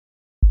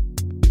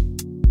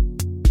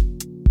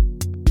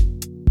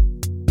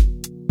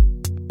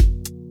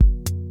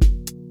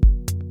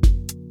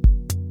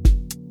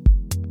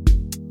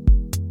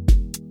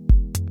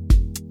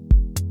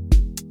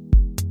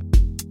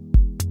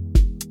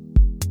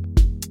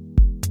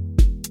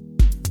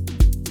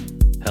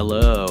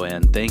Hello,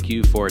 and thank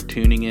you for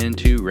tuning in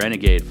to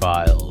Renegade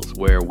Files,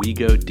 where we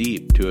go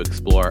deep to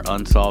explore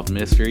unsolved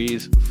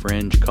mysteries,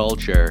 fringe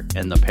culture,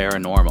 and the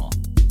paranormal.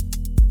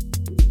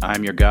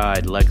 I'm your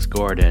guide, Lex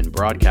Gordon,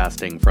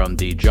 broadcasting from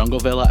the Jungle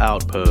Villa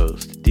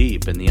Outpost,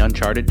 deep in the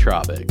uncharted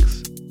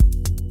tropics.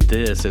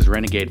 This is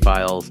Renegade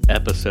Files,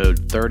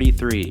 episode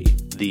 33,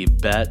 The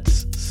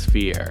Betts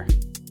Sphere.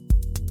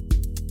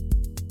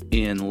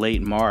 In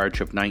late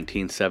March of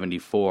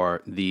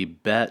 1974, the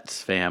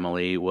Betts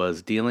family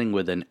was dealing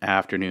with an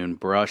afternoon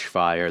brush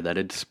fire that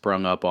had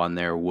sprung up on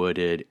their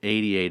wooded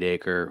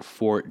 88-acre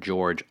Fort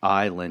George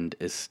Island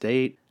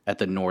estate at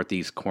the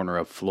northeast corner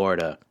of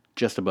Florida,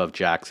 just above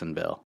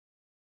Jacksonville.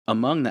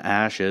 Among the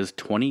ashes,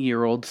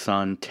 20-year-old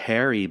son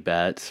Terry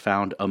Betts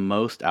found a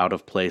most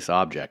out-of-place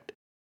object.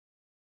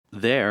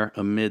 There,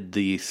 amid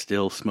the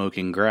still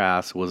smoking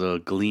grass, was a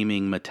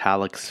gleaming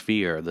metallic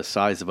sphere the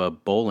size of a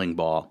bowling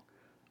ball,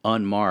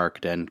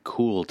 unmarked and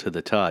cool to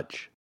the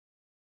touch.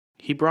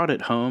 He brought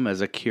it home as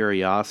a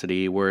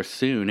curiosity where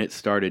soon it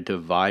started to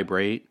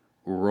vibrate,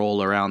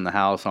 roll around the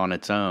house on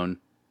its own,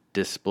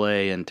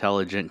 display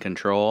intelligent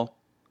control,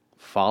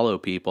 follow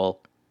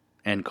people,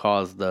 and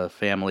cause the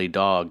family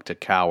dog to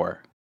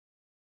cower.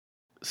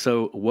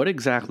 So what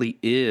exactly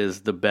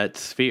is the Betts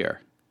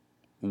Sphere?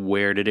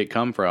 Where did it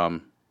come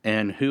from?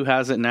 And who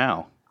has it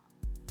now?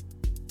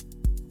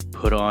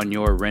 Put on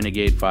your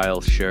Renegade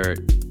Files shirt,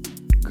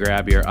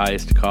 grab your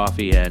iced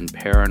coffee and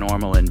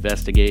paranormal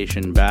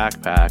investigation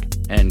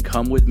backpack, and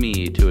come with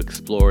me to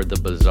explore the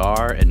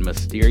bizarre and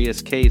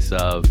mysterious case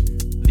of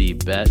the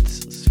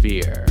Betts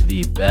Sphere.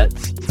 The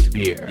Betts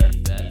Sphere.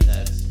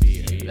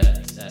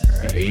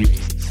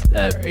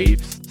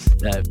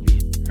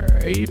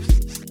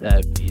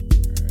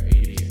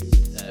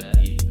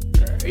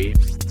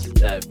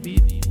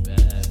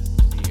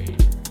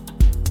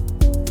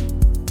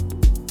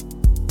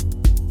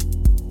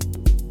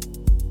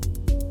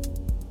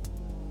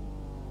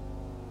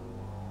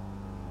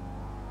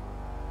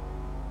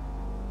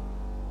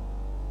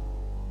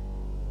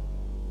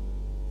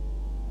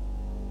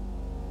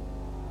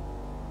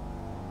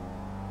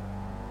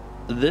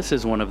 This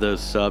is one of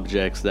those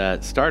subjects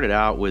that started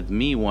out with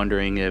me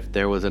wondering if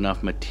there was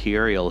enough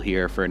material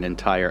here for an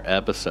entire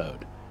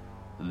episode.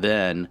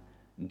 Then,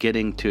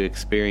 getting to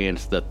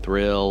experience the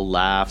thrill,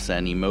 laughs,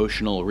 and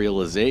emotional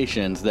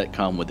realizations that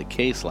come with a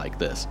case like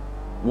this.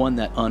 One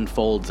that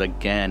unfolds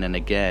again and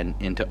again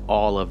into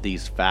all of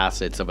these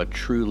facets of a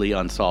truly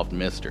unsolved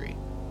mystery.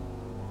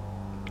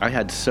 I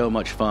had so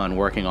much fun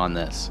working on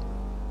this.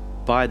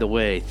 By the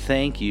way,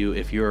 thank you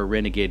if you're a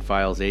Renegade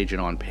Files agent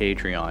on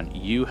Patreon.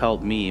 You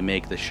help me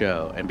make the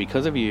show, and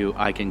because of you,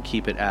 I can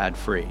keep it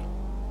ad-free.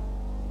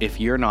 If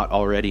you're not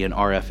already an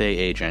RFA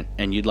agent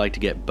and you'd like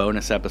to get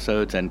bonus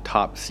episodes and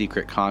top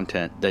secret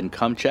content, then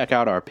come check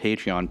out our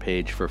Patreon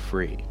page for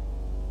free.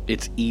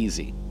 It's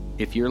easy.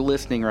 If you're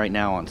listening right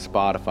now on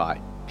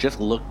Spotify, just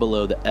look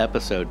below the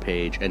episode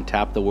page and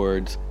tap the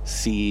words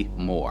 "See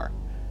More."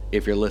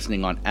 If you're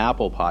listening on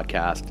Apple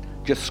Podcasts,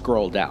 just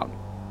scroll down.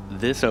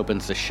 This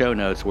opens the show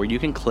notes where you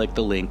can click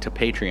the link to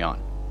Patreon.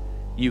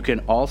 You can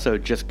also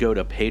just go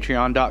to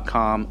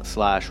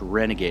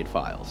patreon.com/Renegade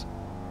Files.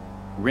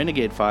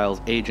 Renegade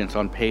Files agents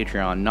on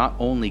Patreon not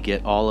only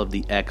get all of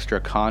the extra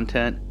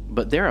content,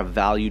 but they're a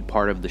valued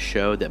part of the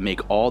show that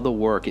make all the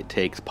work it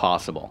takes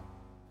possible.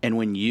 And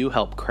when you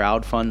help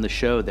crowdfund the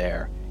show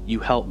there,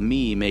 you help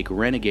me make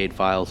Renegade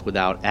Files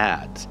without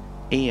ads,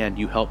 and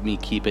you help me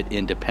keep it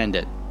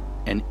independent.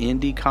 And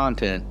indie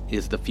content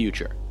is the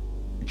future.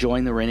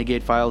 Join the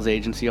Renegade Files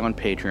agency on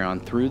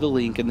Patreon through the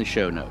link in the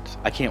show notes.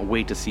 I can't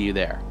wait to see you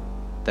there.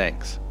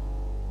 Thanks.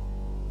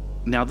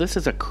 Now, this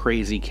is a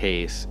crazy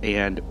case,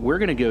 and we're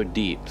going to go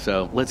deep,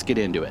 so let's get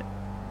into it.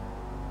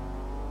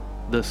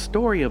 The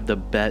story of the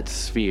Betts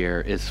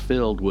Sphere is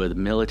filled with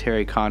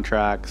military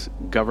contracts,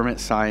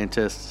 government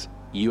scientists,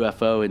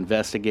 UFO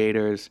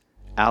investigators,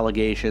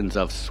 allegations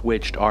of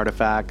switched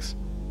artifacts,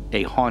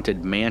 a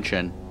haunted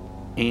mansion,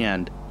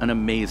 and an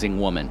amazing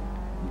woman,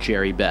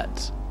 Jerry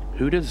Betts,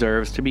 who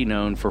deserves to be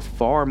known for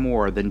far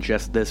more than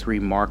just this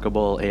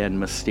remarkable and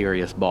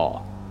mysterious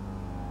ball.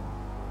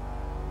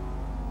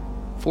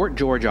 Fort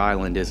George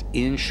Island is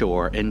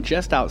inshore and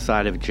just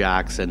outside of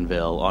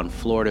Jacksonville on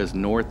Florida's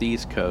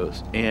northeast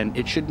coast, and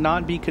it should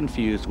not be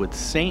confused with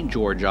St.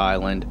 George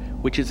Island,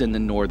 which is in the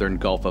northern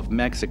Gulf of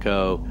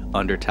Mexico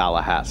under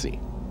Tallahassee.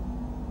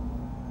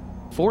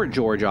 Fort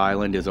George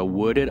Island is a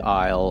wooded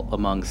isle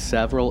among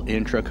several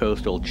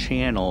intracoastal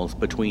channels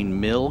between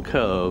Mill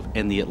Cove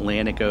and the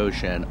Atlantic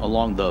Ocean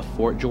along the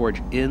Fort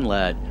George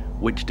Inlet,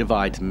 which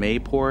divides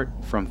Mayport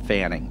from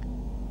Fanning.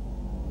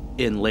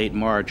 In late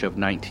March of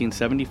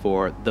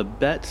 1974, the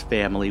Betts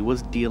family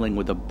was dealing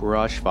with a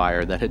brush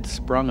fire that had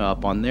sprung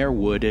up on their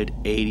wooded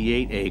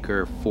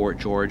 88-acre Fort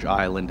George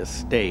Island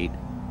estate.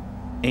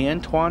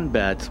 Antoine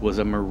Betts was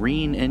a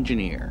marine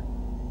engineer,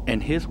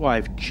 and his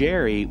wife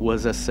Jerry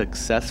was a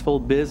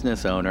successful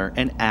business owner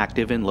and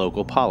active in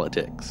local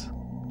politics.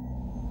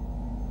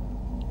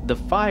 The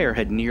fire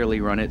had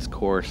nearly run its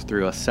course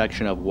through a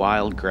section of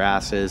wild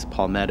grasses,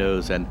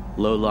 palmettos, and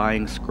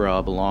low-lying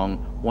scrub along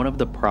one of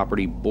the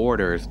property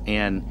borders,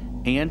 and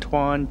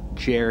Antoine,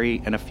 Jerry,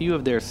 and a few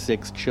of their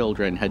 6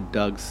 children had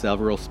dug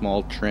several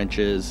small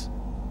trenches,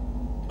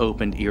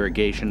 opened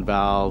irrigation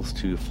valves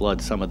to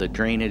flood some of the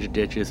drainage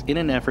ditches in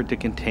an effort to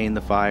contain the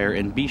fire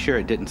and be sure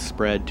it didn't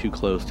spread too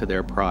close to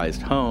their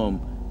prized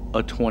home,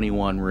 a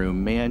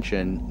 21-room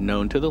mansion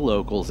known to the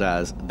locals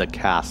as the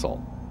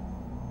Castle.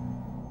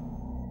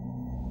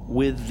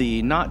 With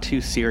the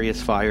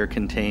not-too-serious fire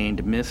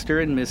contained,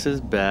 Mr. and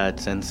Mrs.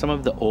 Betts and some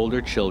of the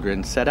older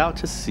children set out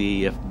to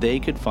see if they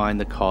could find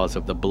the cause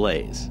of the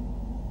blaze.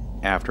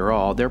 After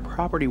all, their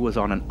property was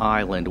on an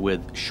island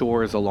with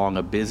shores along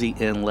a busy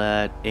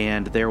inlet,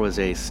 and there was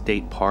a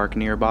state park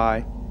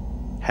nearby.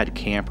 Had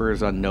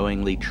campers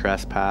unknowingly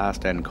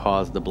trespassed and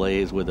caused the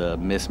blaze with a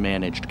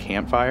mismanaged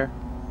campfire?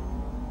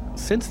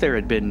 Since there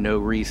had been no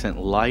recent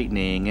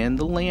lightning and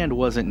the land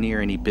wasn't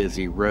near any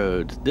busy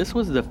roads, this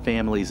was the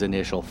family's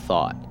initial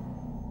thought.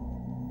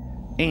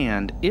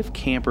 And if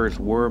campers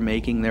were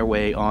making their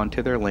way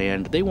onto their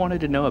land, they wanted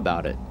to know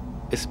about it,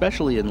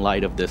 especially in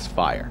light of this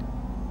fire.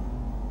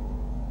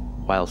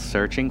 While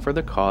searching for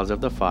the cause of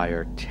the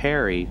fire,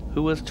 Terry,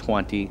 who was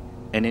 20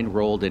 and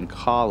enrolled in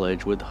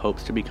college with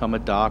hopes to become a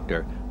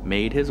doctor,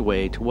 made his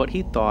way to what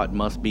he thought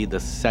must be the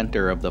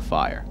center of the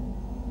fire.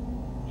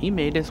 He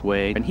made his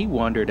way, and he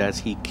wondered as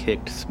he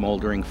kicked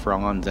smoldering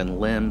fronds and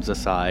limbs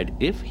aside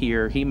if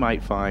here he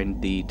might find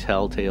the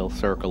telltale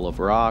circle of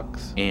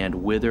rocks and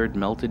withered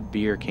melted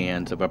beer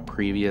cans of a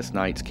previous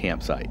night's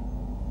campsite.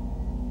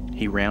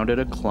 He rounded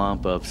a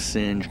clump of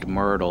singed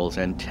myrtles,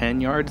 and 10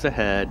 yards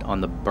ahead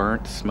on the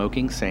burnt,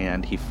 smoking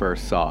sand he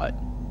first saw it.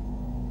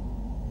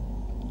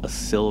 A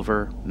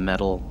silver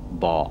metal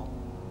ball.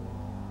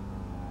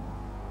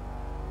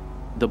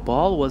 The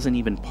ball wasn't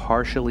even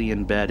partially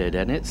embedded,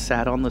 and it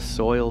sat on the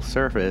soil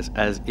surface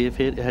as if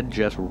it had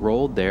just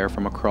rolled there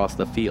from across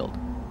the field.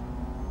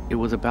 It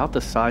was about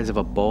the size of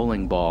a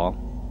bowling ball,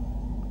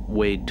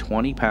 weighed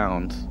 20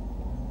 pounds,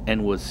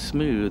 and was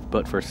smooth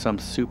but for some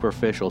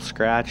superficial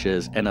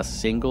scratches and a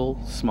single,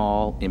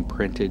 small,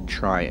 imprinted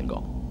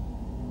triangle.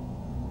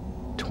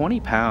 20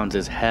 pounds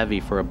is heavy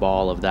for a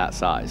ball of that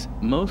size.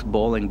 Most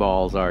bowling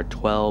balls are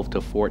 12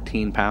 to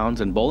 14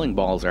 pounds, and bowling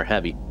balls are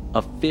heavy.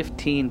 A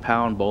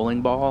 15-pound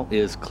bowling ball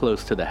is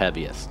close to the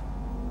heaviest.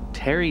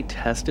 Terry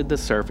tested the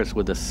surface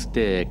with a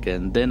stick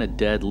and then a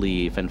dead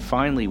leaf, and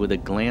finally with a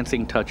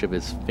glancing touch of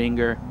his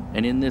finger,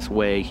 and in this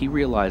way he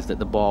realized that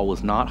the ball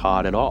was not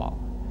hot at all.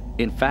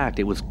 In fact,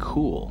 it was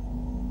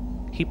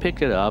cool. He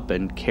picked it up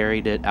and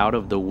carried it out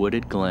of the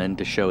wooded glen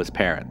to show his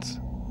parents.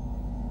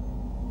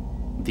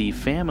 The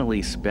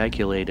family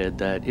speculated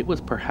that it was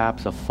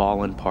perhaps a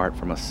fallen part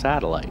from a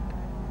satellite,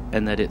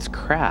 and that its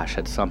crash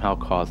had somehow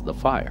caused the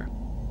fire.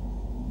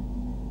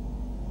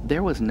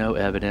 There was no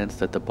evidence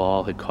that the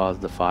ball had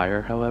caused the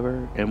fire,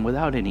 however, and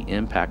without any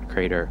impact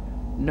crater,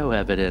 no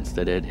evidence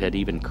that it had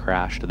even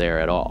crashed there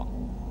at all.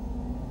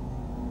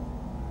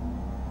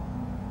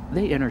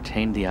 They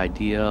entertained the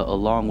idea,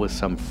 along with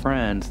some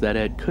friends, that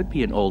it could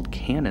be an old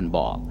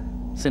cannonball,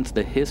 since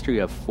the history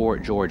of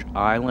Fort George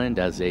Island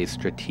as a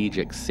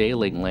strategic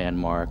sailing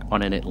landmark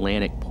on an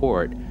Atlantic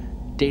port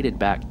dated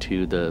back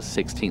to the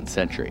 16th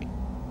century.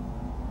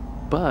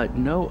 But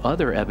no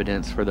other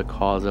evidence for the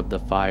cause of the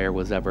fire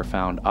was ever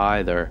found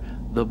either.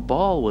 The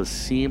ball was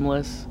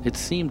seamless, it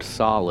seemed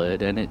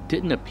solid, and it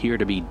didn't appear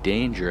to be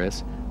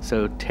dangerous,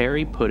 so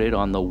Terry put it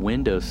on the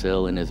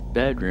windowsill in his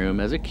bedroom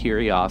as a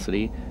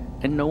curiosity,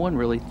 and no one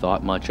really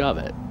thought much of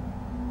it.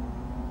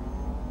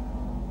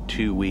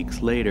 2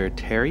 weeks later,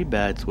 Terry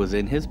Betts was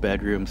in his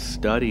bedroom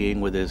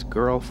studying with his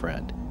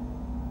girlfriend.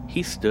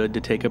 He stood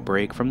to take a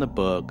break from the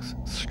books,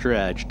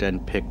 stretched,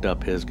 and picked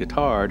up his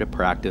guitar to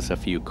practice a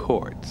few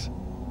chords.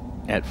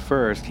 At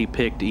first, he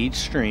picked each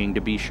string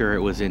to be sure it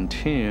was in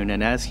tune,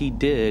 and as he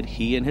did,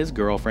 he and his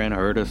girlfriend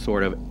heard a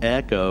sort of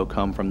echo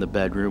come from the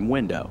bedroom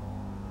window.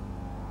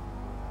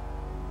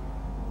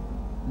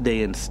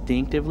 They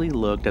instinctively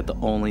looked at the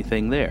only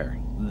thing there,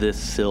 this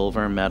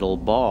silver metal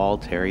ball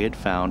Terry had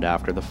found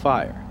after the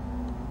fire.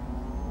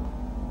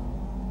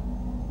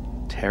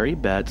 Terry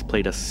Betts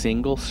played a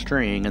single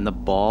string and the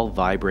ball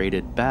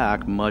vibrated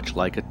back much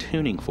like a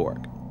tuning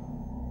fork.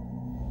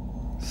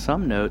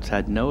 Some notes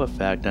had no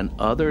effect and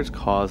others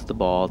caused the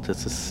ball to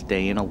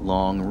sustain a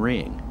long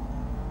ring.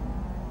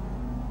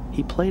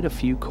 He played a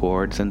few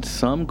chords and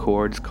some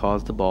chords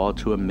caused the ball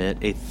to emit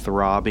a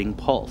throbbing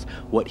pulse,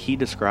 what he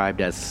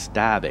described as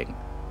stabbing.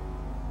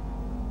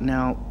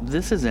 Now,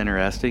 this is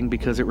interesting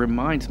because it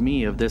reminds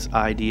me of this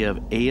idea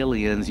of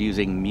aliens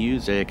using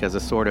music as a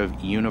sort of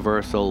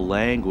universal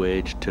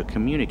language to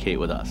communicate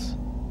with us.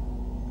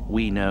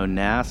 We know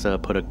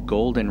NASA put a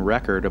golden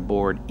record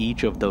aboard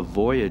each of the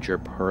Voyager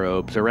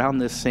probes around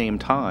this same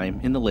time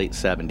in the late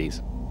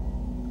 70s.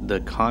 The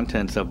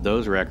contents of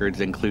those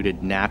records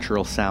included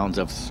natural sounds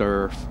of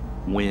surf,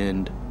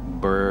 wind,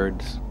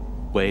 birds,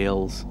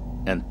 whales,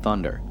 and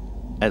thunder,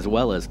 as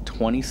well as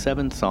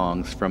 27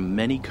 songs from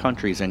many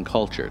countries and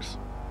cultures.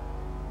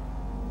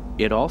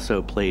 It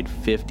also played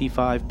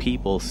 55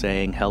 people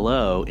saying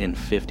hello in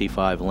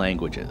 55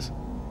 languages.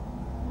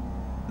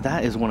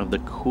 That is one of the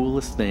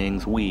coolest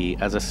things we,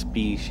 as a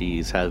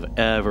species, have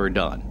ever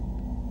done.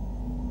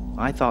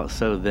 I thought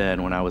so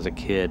then when I was a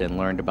kid and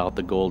learned about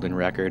the Golden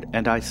Record,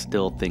 and I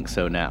still think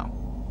so now.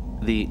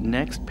 The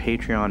next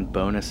Patreon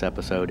bonus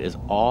episode is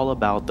all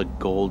about the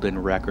Golden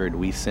Record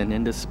we sent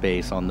into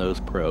space on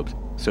those probes,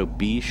 so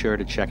be sure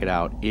to check it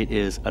out. It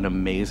is an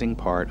amazing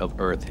part of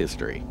Earth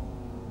history.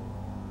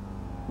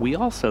 We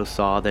also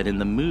saw that in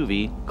the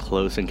movie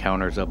Close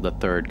Encounters of the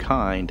Third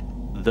Kind,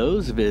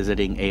 those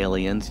visiting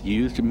aliens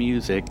used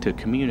music to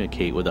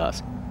communicate with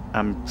us.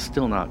 I'm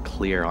still not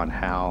clear on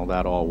how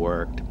that all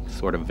worked,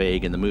 sort of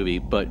vague in the movie,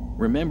 but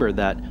remember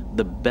that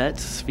the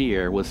Betz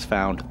sphere was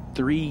found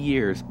 3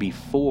 years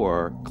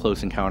before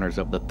Close Encounters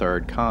of the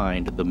Third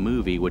Kind, the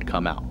movie, would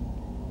come out.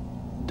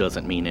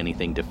 Doesn't mean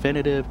anything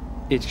definitive,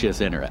 it's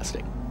just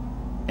interesting.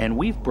 And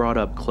we've brought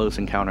up Close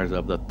Encounters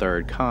of the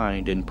Third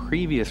Kind in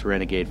previous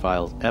Renegade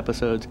Files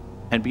episodes,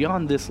 and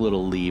beyond this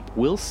little leap,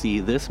 we'll see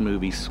this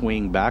movie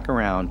swing back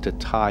around to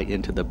tie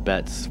into the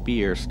Betz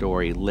sphere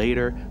story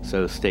later,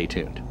 so stay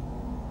tuned.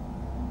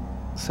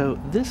 So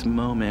this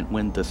moment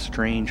when the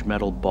strange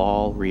metal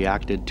ball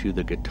reacted to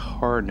the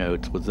guitar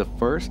notes was the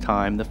first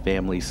time the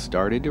family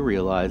started to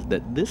realize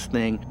that this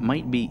thing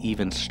might be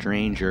even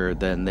stranger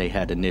than they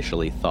had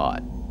initially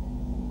thought.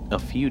 A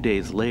few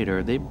days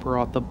later, they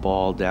brought the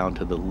ball down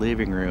to the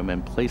living room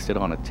and placed it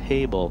on a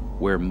table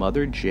where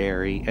Mother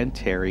Jerry and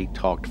Terry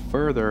talked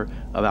further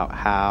about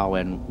how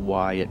and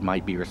why it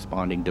might be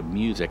responding to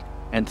music,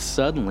 and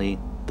suddenly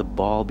the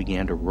ball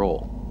began to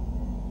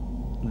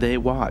roll. They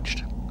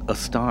watched,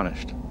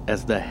 astonished,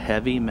 as the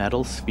heavy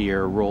metal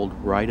sphere rolled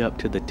right up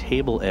to the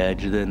table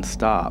edge, then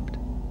stopped,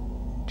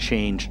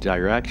 changed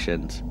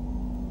directions,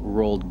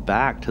 rolled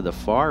back to the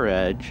far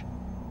edge,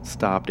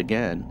 stopped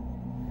again,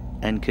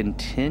 and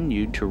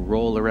continued to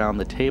roll around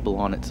the table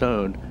on its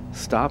own,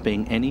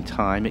 stopping any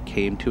time it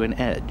came to an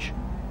edge,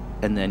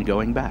 and then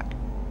going back.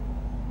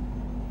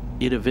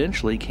 It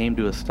eventually came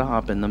to a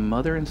stop, and the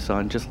mother and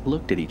son just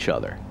looked at each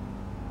other.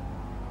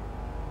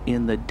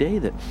 In the day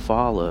that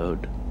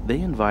followed, they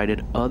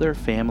invited other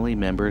family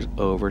members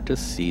over to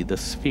see the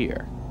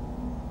sphere.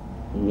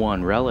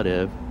 One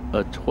relative,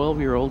 a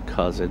 12-year-old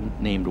cousin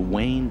named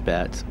Wayne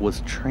Betz,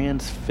 was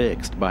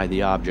transfixed by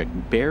the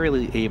object,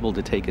 barely able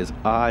to take his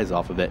eyes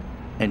off of it,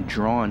 and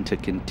drawn to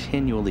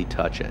continually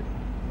touch it.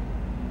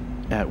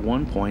 At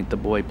one point, the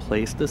boy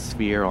placed the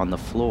sphere on the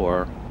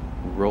floor,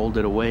 rolled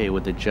it away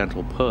with a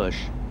gentle push,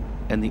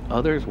 and the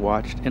others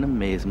watched in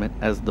amazement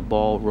as the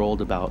ball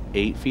rolled about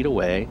 8 feet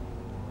away,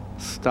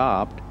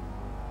 stopped,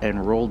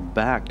 and rolled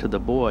back to the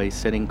boy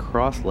sitting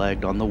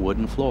cross-legged on the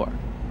wooden floor.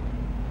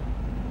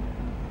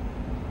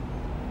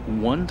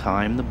 One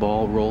time, the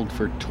ball rolled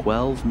for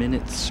 12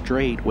 minutes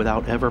straight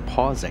without ever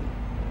pausing.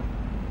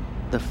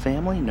 The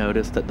family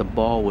noticed that the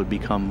ball would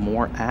become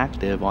more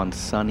active on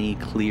sunny,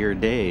 clear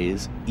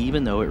days,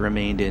 even though it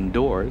remained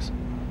indoors,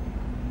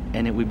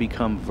 and it would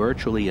become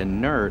virtually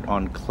inert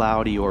on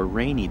cloudy or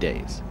rainy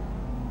days.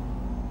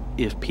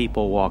 If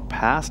people walked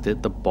past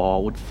it, the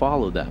ball would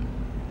follow them.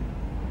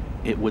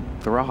 It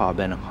would throb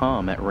and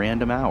hum at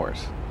random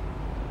hours.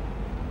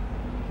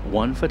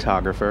 One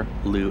photographer,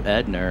 Lou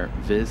Edner,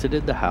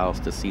 visited the house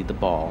to see the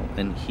ball,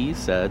 and he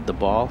said the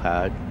ball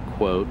had,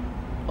 quote,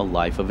 a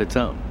life of its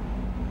own.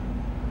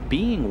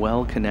 Being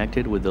well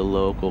connected with the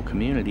local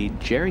community,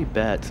 Jerry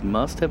Betz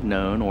must have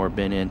known or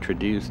been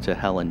introduced to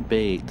Helen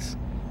Bates.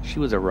 She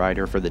was a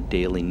writer for the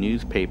daily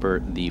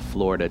newspaper, the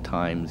Florida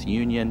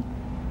Times-Union,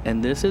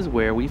 and this is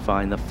where we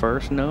find the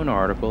first known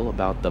article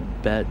about the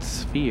Betz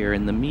sphere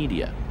in the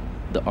media.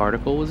 The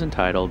article was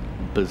entitled,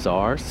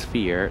 Bizarre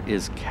Sphere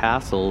is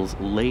Castle's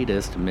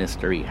Latest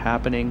Mystery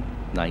Happening,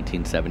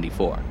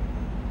 1974.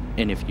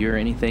 And if you're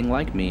anything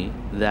like me,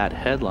 that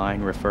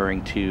headline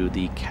referring to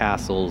the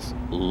Castle's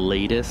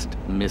latest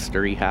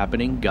mystery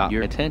happening got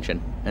your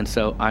attention. And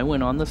so I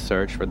went on the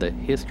search for the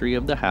history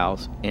of the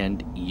house,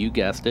 and you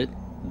guessed it,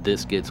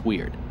 this gets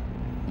weird.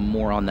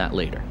 More on that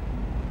later.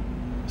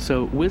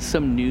 So with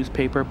some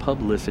newspaper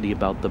publicity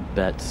about the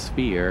Betz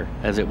sphere,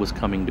 as it was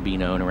coming to be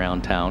known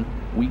around town,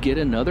 we get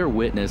another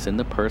witness in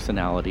the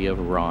personality of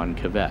Ron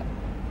Cavett.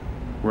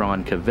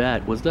 Ron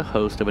Cavett was the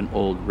host of an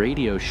old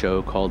radio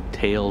show called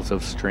Tales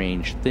of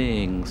Strange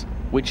Things,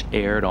 which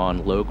aired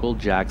on local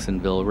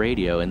Jacksonville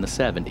radio in the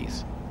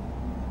 70s.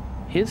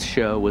 His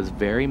show was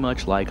very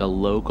much like a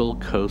local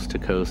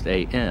coast-to-coast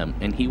AM,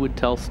 and he would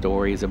tell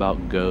stories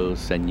about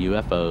ghosts and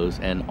UFOs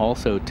and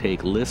also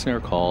take listener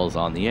calls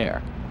on the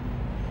air.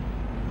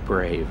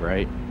 Brave,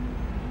 right?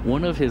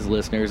 One of his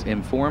listeners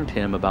informed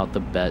him about the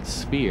Betz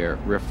sphere,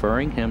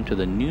 referring him to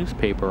the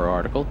newspaper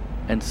article,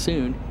 and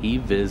soon he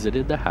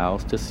visited the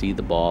house to see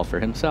the ball for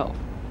himself.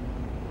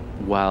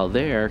 While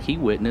there, he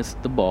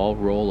witnessed the ball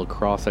roll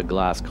across a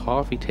glass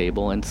coffee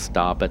table and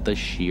stop at the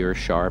sheer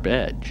sharp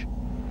edge.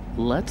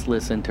 Let's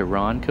listen to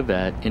Ron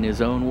Cavett in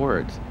his own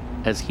words.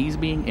 as he's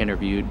being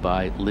interviewed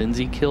by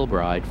Lindsay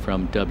Kilbride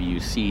from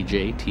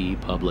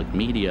WCJT Public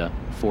Media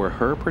for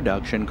her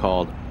production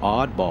called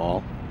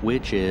Oddball,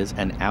 which is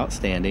an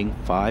outstanding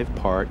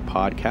 5-part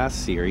podcast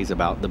series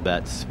about the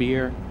Betts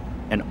sphere,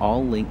 and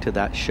I'll link to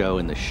that show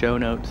in the show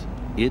notes.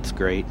 It's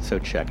great, so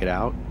check it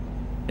out.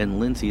 And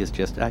Lindsay is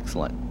just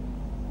excellent.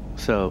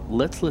 So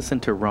let's listen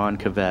to Ron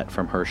Cavett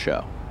from her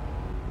show.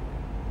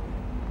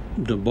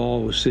 The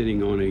ball was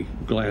sitting on a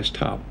glass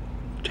top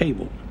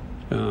table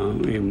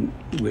and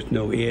with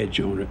no edge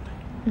on it.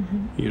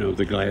 Mm-hmm.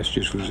 The glass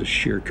just was a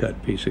sheer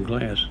cut piece of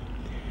glass.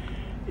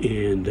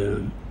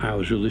 And I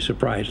was really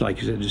surprised, like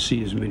I said, to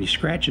see as many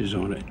scratches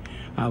on it.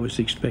 I was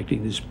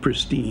expecting this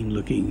pristine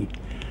looking,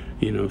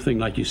 thing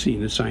like you see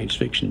in the science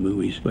fiction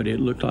movies, but it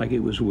looked like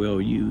it was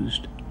well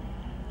used.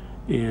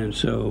 And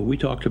so we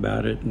talked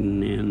about it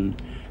and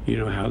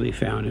how they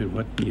found it,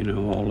 what,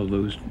 all of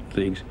those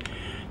things.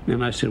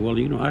 And I said, well,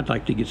 I'd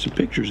like to get some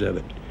pictures of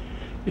it.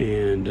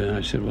 And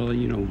I said, well,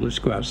 let's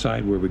go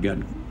outside where we got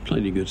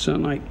plenty of good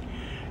sunlight,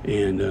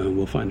 and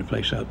we'll find a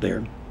place out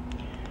there.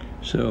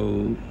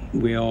 So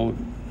we all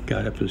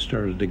got up and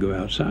started to go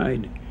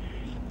outside,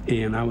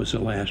 and I was the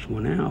last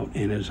one out.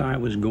 And as I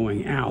was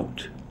going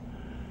out,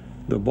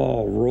 the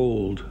ball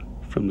rolled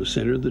from the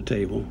center of the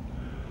table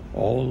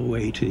all the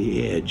way to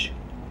the edge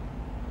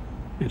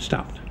and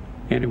stopped.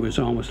 And it was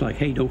almost like,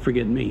 hey, don't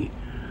forget me.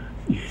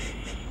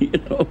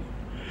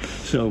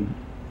 So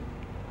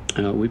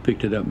we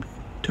picked it up,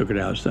 took it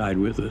outside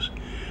with us.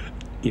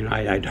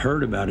 I'd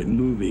heard about it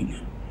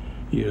moving.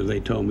 They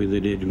told me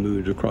that it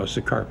moved across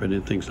the carpet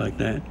and things like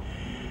that.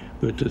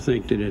 But to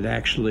think that it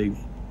actually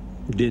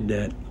did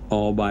that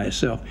all by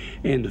itself,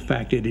 and the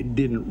fact that it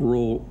didn't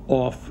roll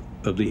off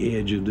of the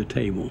edge of the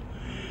table.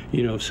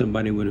 If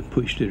somebody would have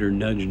pushed it or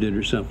nudged it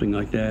or something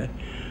like that,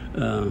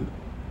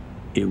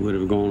 it would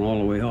have gone all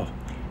the way off.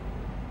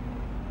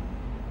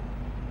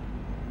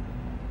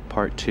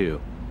 Part 2.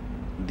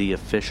 The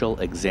official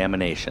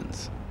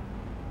examinations.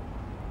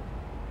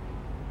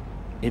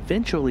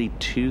 Eventually,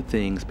 two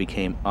things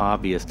became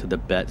obvious to the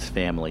Betts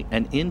family,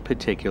 and in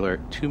particular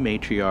to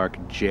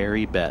matriarch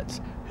Jerry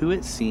Betts, who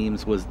it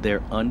seems was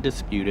their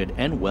undisputed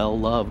and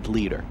well-loved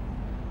leader.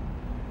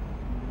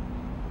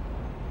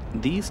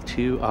 These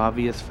two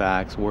obvious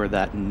facts were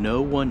that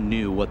no one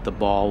knew what the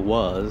ball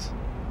was,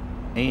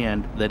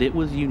 and that it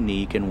was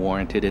unique and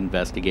warranted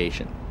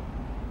investigation.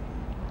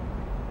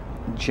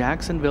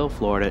 Jacksonville,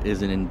 Florida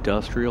is an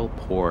industrial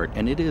port,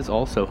 and it is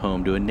also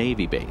home to a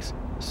Navy base.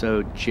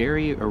 So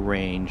Jerry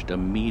arranged a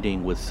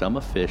meeting with some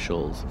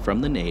officials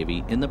from the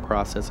Navy in the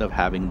process of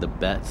having the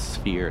Betts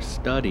sphere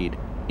studied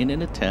in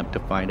an attempt to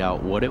find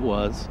out what it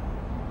was,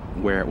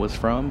 where it was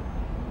from,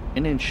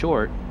 and in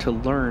short, to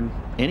learn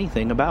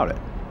anything about it.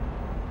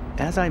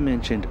 As I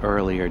mentioned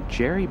earlier,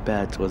 Jerry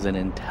Betts was an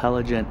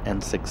intelligent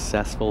and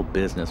successful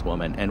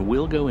businesswoman, and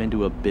we'll go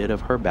into a bit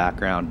of her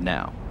background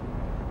now.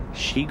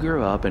 She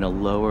grew up in a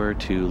lower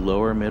to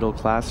lower middle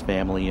class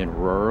family in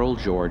rural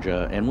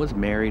Georgia and was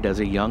married as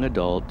a young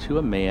adult to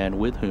a man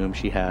with whom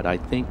she had, I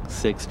think,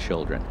 6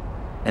 children.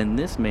 And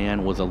this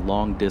man was a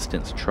long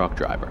distance truck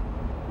driver.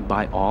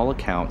 By all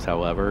accounts,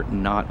 however,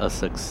 not a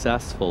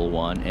successful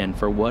one, and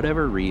for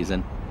whatever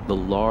reason, the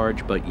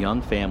large but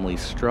young family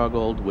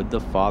struggled with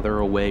the father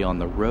away on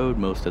the road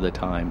most of the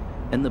time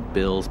and the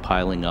bills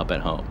piling up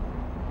at home.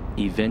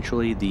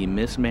 Eventually, the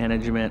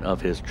mismanagement of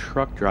his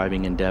truck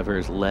driving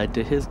endeavors led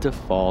to his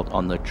default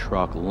on the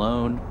truck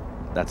loan,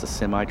 that's a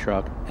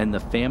semi-truck, and the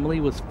family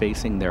was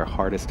facing their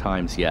hardest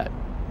times yet.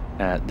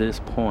 At this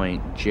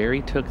point,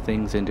 Jerry took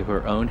things into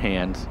her own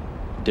hands,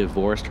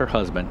 divorced her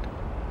husband.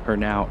 Her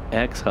now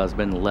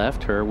ex-husband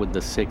left her with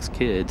the 6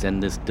 kids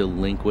and this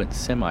delinquent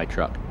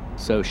semi-truck.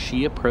 So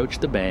she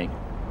approached the bank.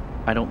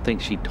 I don't think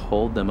she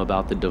told them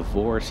about the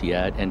divorce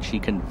yet, and she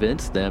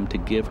convinced them to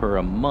give her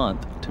a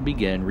month to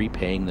begin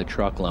repaying the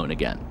truck loan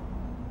again.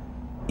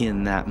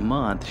 In that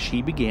month,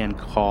 she began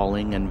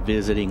calling and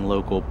visiting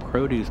local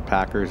produce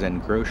packers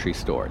and grocery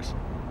stores.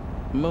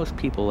 Most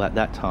people at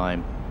that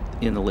time,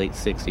 in the late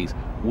 60s,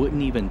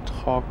 wouldn't even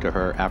talk to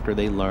her after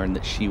they learned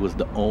that she was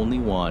the only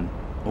one,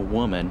 a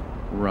woman,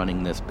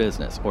 running this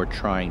business or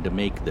trying to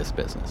make this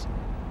business.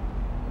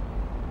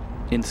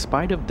 In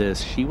spite of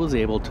this, she was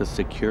able to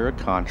secure a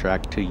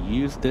contract to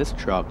use this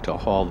truck to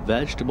haul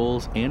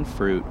vegetables and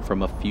fruit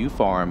from a few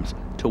farms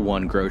to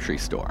one grocery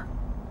store.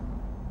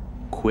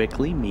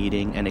 Quickly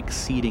meeting and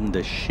exceeding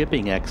the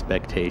shipping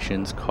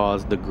expectations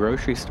caused the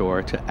grocery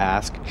store to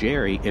ask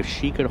Jerry if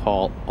she could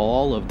haul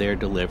all of their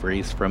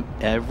deliveries from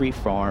every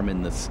farm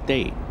in the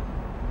state.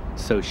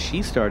 So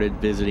she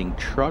started visiting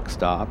truck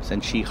stops,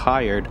 and she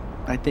hired,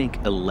 I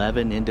think,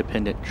 11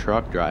 independent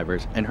truck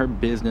drivers, and her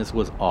business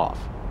was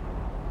off.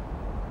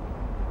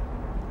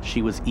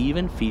 She was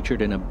even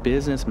featured in a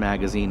business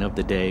magazine of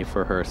the day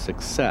for her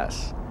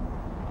success.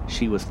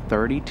 She was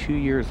 32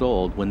 years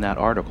old when that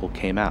article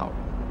came out.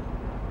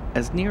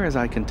 As near as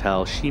I can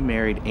tell, she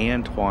married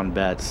Antoine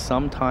Betts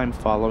sometime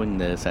following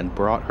this and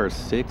brought her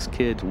 6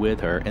 kids with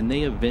her, and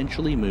they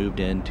eventually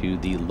moved into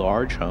the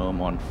large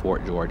home on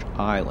Fort George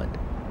Island.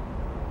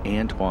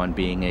 Antoine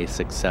being a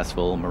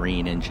successful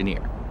marine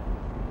engineer.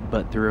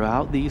 But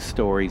throughout these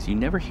stories, you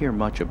never hear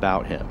much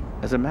about him.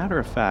 As a matter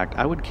of fact,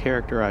 I would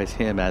characterize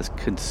him as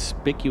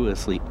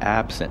conspicuously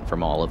absent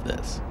from all of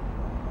this.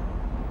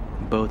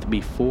 Both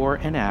before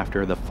and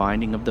after the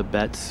finding of the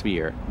Betts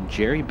sphere,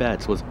 Jerry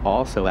Betts was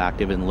also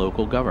active in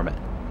local government.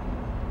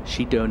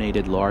 She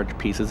donated large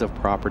pieces of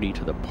property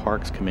to the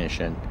Parks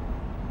Commission,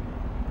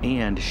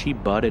 and she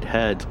butted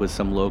heads with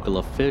some local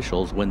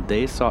officials when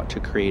they sought to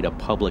create a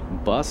public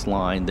bus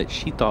line that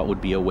she thought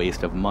would be a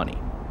waste of money.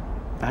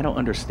 I don't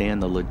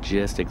understand the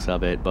logistics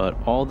of it, but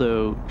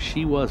although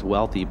she was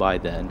wealthy by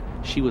then,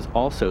 she was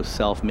also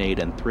self-made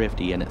and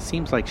thrifty, and it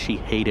seems like she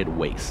hated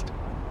waste.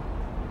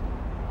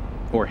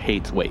 Or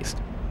hates waste.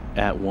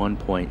 At one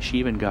point, she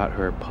even got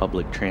her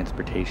public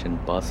transportation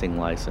busing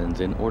license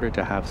in order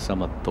to have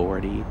some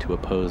authority to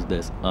oppose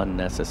this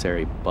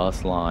unnecessary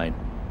bus line,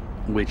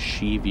 which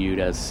she viewed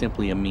as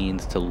simply a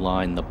means to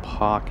line the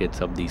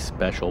pockets of these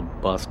special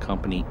bus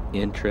company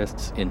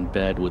interests in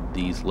bed with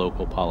these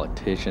local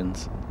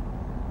politicians.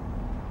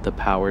 The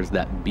powers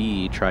that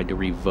be tried to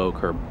revoke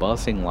her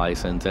busing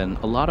license, and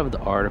a lot of the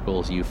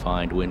articles you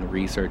find when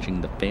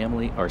researching the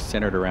family are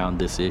centered around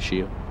this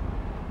issue.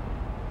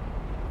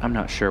 I'm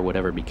not sure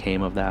whatever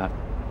became of that.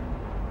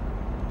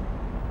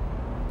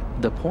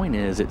 The point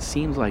is, it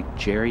seems like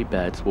Jerry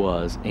Betts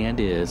was and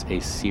is a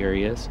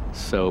serious,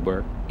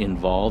 sober,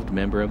 involved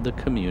member of the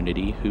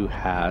community who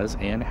has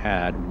and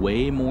had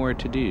way more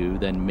to do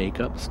than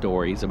make up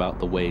stories about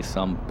the way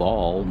some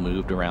ball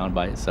moved around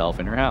by itself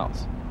in her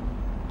house.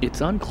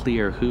 It's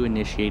unclear who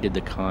initiated the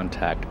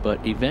contact,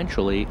 but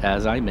eventually,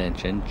 as I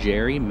mentioned,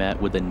 Jerry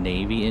met with a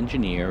Navy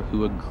engineer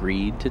who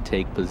agreed to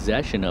take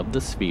possession of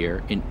the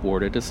sphere in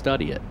order to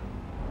study it.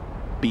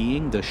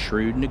 Being the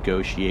shrewd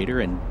negotiator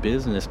and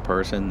business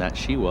person that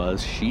she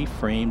was, she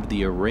framed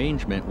the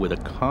arrangement with a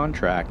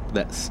contract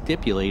that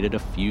stipulated a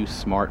few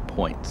smart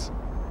points.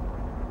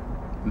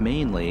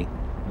 Mainly,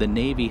 the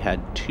Navy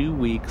had 2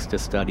 weeks to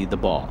study the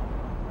ball.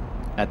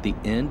 At the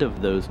end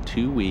of those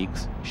 2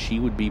 weeks, she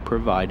would be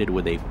provided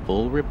with a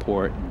full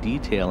report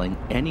detailing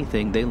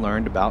anything they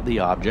learned about the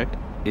object,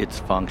 its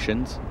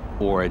functions,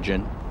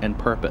 origin, and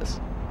purpose.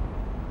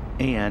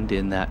 And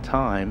in that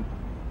time,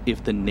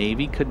 if the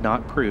Navy could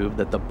not prove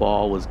that the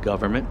ball was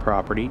government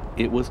property,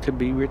 it was to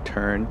be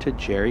returned to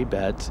Jerry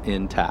Betts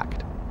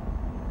intact.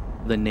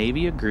 The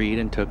Navy agreed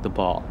and took the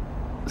ball.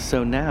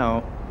 So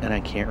now, and I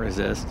can't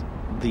resist,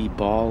 the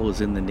ball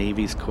was in the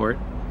Navy's court.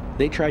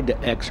 They tried to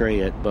x-ray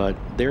it, but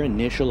their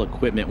initial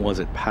equipment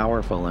wasn't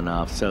powerful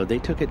enough, so they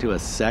took it to a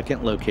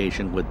second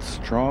location with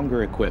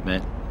stronger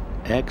equipment,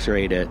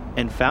 x-rayed it,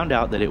 and found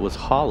out that it was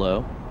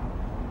hollow.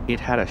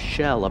 It had a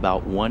shell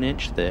about 1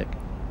 inch thick,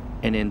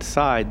 and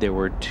inside there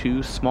were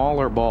 2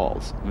 smaller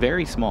balls,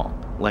 very small,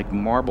 like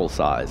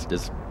marble-sized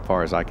as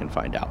far as I can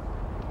find out.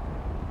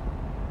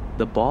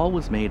 The ball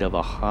was made of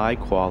a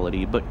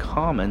high-quality but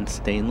common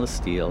stainless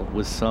steel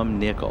with some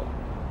nickel.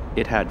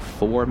 It had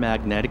 4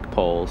 magnetic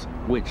poles,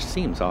 which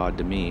seems odd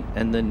to me,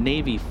 and the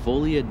Navy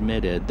fully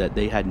admitted that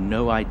they had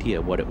no idea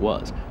what it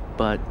was,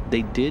 but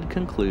they did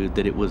conclude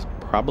that it was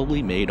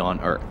probably made on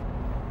Earth.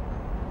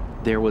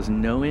 There was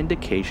no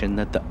indication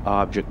that the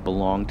object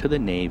belonged to the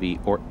Navy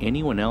or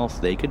anyone else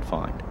they could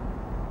find.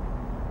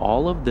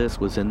 All of this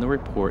was in the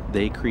report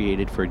they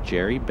created for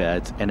Jerry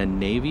Betts, and a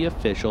Navy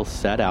official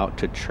set out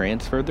to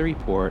transfer the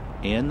report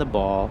and the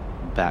ball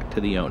back to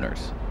the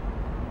owners.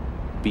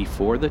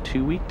 Before the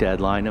 2-week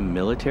deadline, a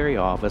military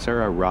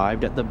officer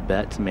arrived at the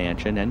Betts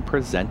mansion and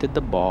presented the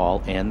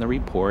ball and the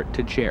report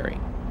to Jerry.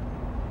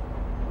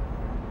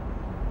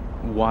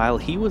 While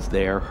he was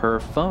there, her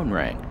phone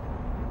rang.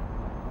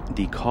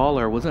 The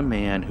caller was a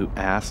man who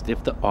asked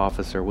if the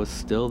officer was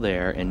still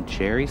there, and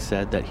Jerry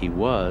said that he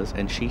was,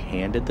 and she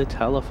handed the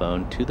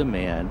telephone to the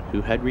man who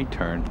had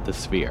returned the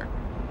sphere.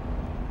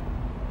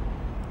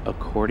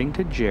 According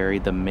to Jerry,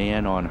 the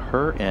man on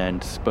her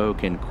end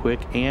spoke in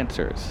quick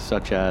answers,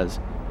 such as,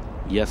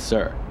 "Yes,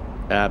 sir.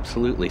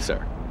 Absolutely,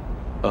 sir.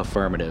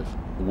 Affirmative.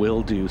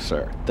 Will do,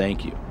 sir.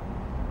 Thank you."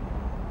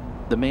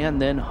 The man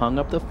then hung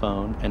up the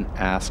phone and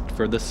asked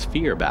for the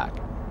sphere back.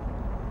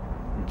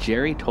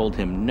 Jerry told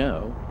him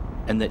no,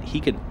 and that he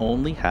could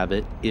only have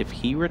it if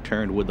he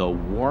returned with a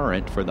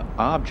warrant for the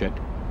object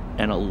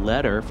and a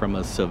letter from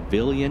a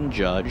civilian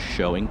judge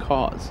showing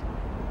cause.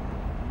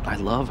 I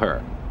love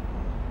her.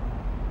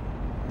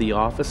 The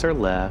officer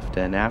left,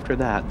 and after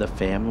that, the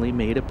family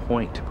made a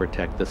point to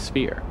protect the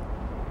sphere.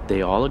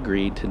 They all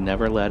agreed to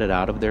never let it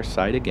out of their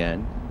sight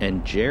again,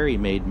 and Jerry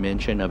made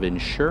mention of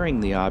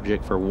insuring the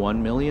object for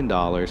 $1 million,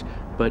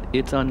 but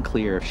it's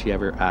unclear if she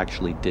ever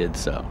actually did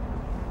so.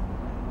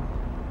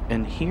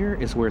 And here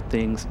is where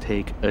things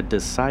take a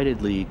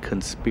decidedly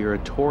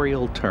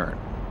conspiratorial turn.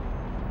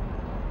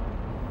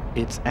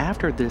 It's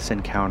after this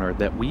encounter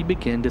that we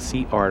begin to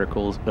see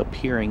articles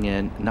appearing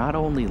in not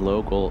only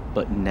local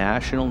but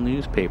national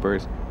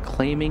newspapers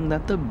claiming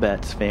that the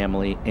Betts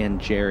family,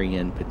 and Jerry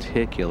in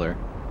particular,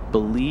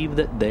 believe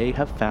that they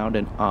have found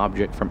an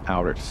object from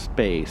outer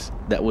space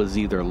that was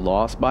either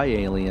lost by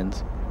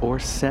aliens or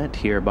sent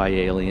here by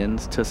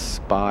aliens to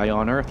spy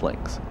on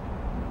Earthlings.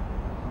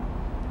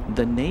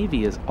 The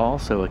Navy is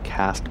also a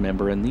cast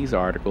member in these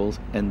articles,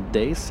 and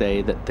they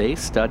say that they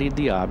studied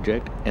the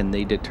object and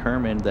they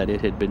determined that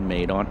it had been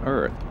made on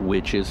Earth,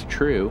 which is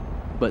true,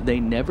 but they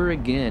never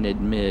again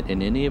admit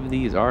in any of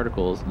these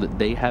articles that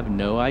they have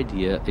no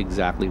idea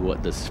exactly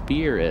what the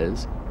sphere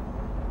is,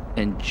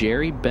 and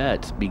Jerry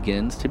Betts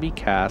begins to be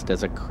cast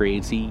as a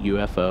crazy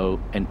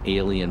UFO and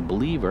alien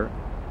believer,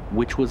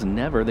 which was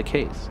never the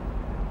case.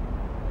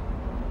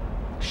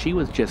 She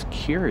was just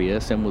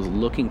curious and was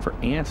looking for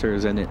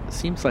answers, and it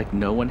seems like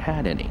no one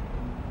had any.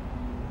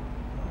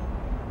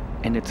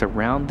 And it's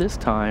around this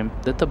time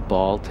that the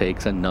ball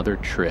takes another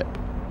trip.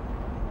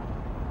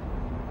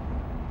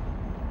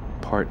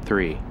 Part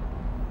 3.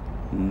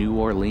 New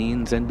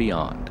Orleans and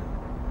Beyond.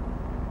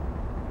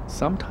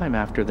 Sometime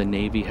after the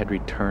Navy had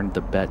returned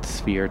the Betts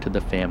sphere to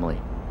the family,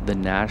 the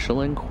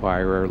National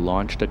Enquirer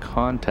launched a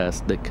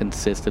contest that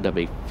consisted of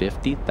a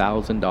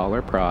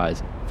 $50,000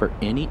 prize for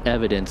any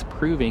evidence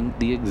proving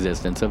the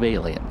existence of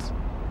aliens.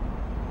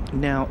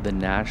 Now, the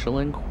National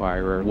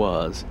Enquirer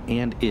was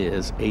and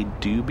is a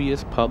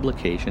dubious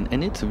publication,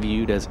 and it's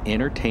viewed as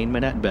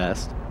entertainment at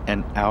best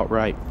and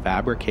outright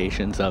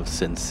fabrications of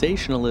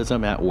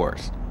sensationalism at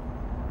worst.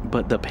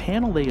 But the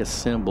panel they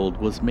assembled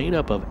was made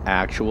up of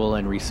actual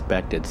and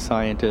respected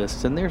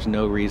scientists, and there's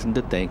no reason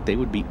to think they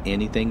would be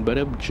anything but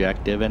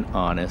objective and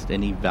honest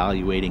in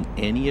evaluating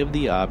any of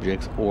the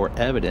objects or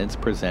evidence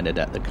presented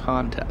at the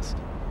contest.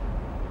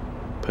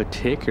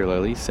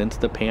 Particularly since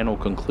the panel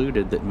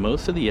concluded that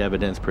most of the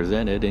evidence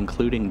presented,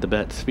 including the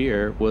Betts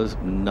sphere, was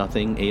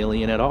nothing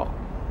alien at all.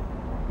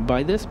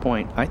 By this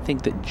point, I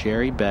think that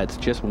Jerry Betts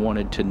just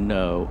wanted to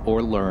know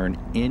or learn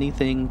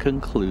anything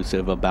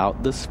conclusive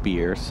about the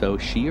sphere, so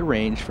she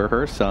arranged for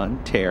her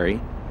son,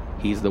 Terry,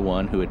 he's the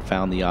one who had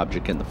found the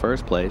object in the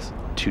first place,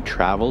 to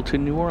travel to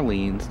New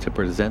Orleans to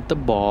present the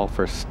ball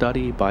for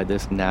study by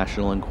this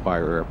National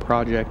Enquirer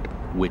project,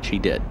 which he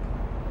did.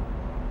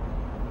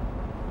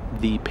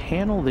 The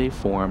panel they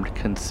formed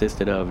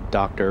consisted of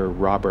Dr.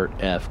 Robert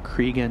F.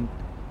 Cregan,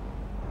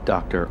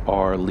 Dr.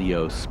 R.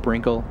 Leo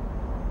Sprinkle,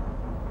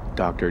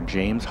 Dr.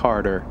 James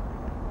Harder,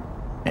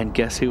 and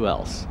guess who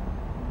else?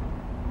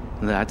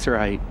 That's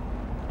right,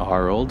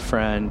 our old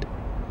friend,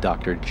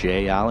 Dr.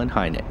 J. Allen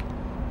Hynek.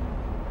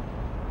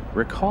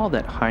 Recall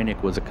that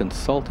Hynek was a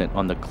consultant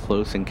on the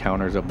Close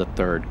Encounters of the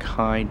Third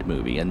Kind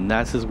movie, and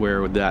this is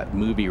where that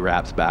movie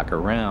wraps back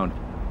around.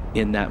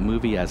 In that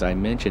movie, as I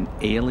mentioned,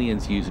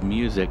 aliens use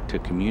music to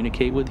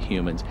communicate with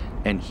humans,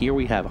 and here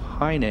we have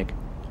Hynek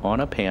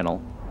on a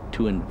panel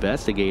to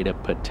investigate a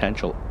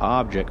potential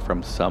object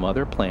from some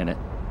other planet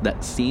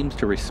that seems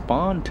to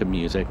respond to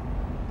music,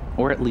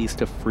 or at least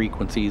to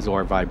frequencies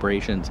or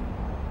vibrations,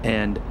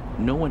 and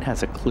no one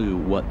has a clue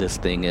what this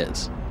thing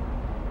is.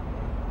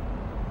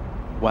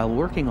 While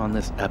working on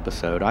this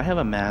episode, I have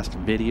amassed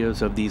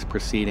videos of these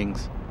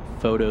proceedings,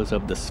 photos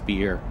of the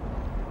sphere,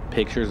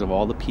 pictures of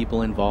all the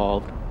people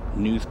involved,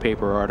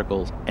 newspaper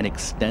articles, and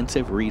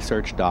extensive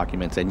research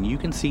documents, and you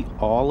can see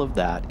all of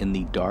that in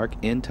the dark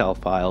intel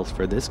files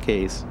for this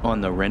case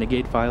on the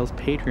Renegade Files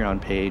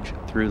Patreon page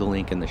through the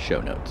link in the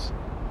show notes.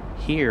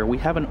 Here we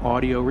have an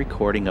audio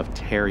recording of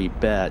Terry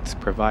Betts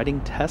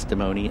providing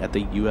testimony at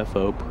the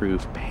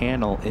UFO-proof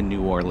panel in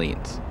New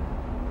Orleans.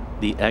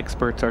 The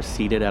experts are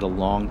seated at a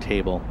long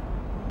table.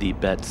 The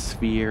Betts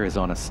sphere is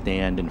on a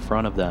stand in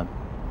front of them.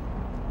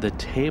 The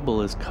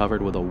table is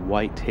covered with a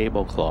white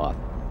tablecloth.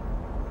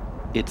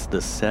 It's the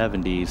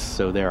 70s,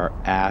 so there are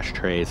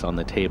ashtrays on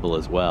the table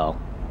as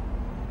well.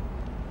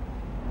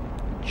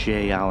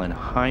 J. Allen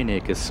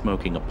Hynek is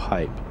smoking a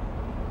pipe.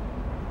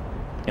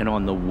 And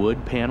on the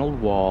wood-paneled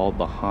wall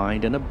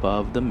behind and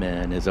above the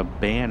men is a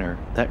banner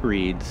that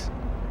reads,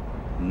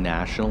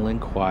 National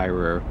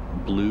Enquirer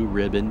Blue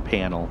Ribbon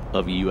Panel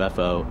of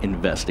UFO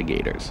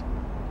Investigators.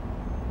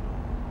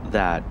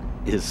 That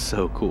is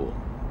so cool.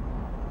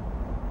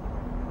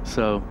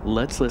 So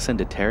let's listen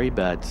to Terry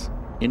Betts,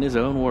 in his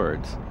own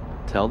words,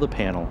 tell the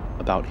panel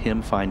about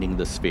him finding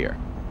the sphere.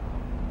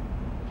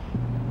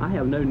 I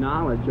have no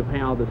knowledge of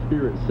how the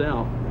sphere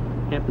itself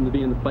happened to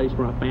be in the place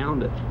where I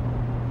found it.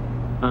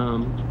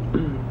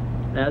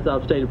 As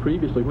I've stated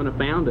previously, when I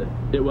found it,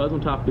 it was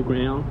on top of the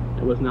ground.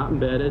 It was not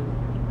embedded.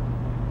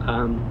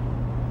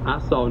 I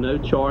saw no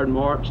charred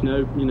marks,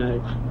 no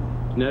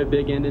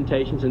big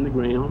indentations in the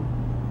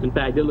ground. In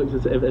fact, it looks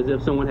as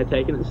if someone had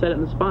taken it and set it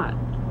in the spot.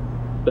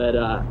 But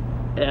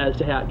as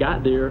to how it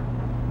got there,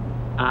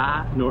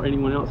 I, nor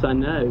anyone else I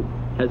know,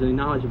 has any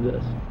knowledge of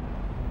this.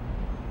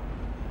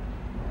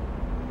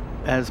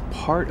 As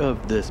part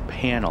of this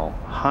panel,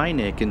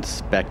 Hynek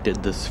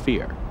inspected the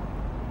sphere.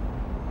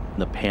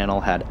 The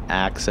panel had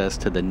access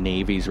to the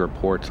Navy's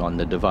reports on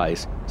the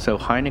device, so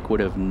Hynek would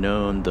have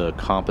known the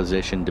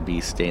composition to be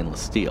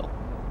stainless steel.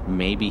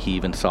 Maybe he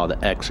even saw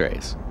the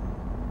X-rays.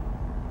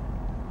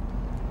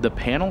 The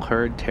panel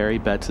heard Terry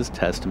Betts'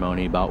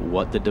 testimony about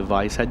what the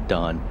device had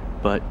done,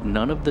 but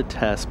none of the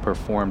tests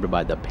performed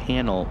by the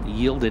panel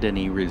yielded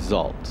any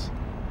results.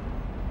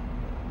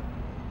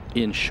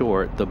 In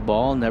short, the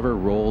ball never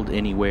rolled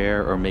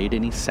anywhere or made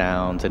any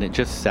sounds, and it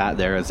just sat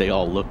there as they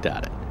all looked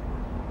at it.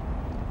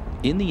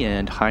 In the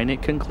end,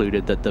 Hynek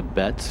concluded that the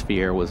Betz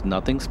sphere was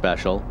nothing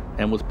special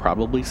and was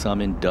probably some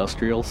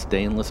industrial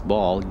stainless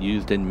ball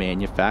used in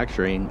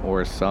manufacturing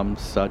or some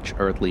such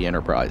earthly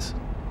enterprise.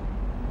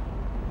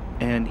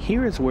 And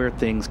here is where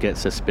things get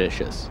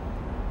suspicious.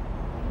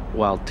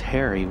 While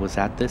Terry was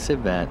at this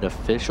event,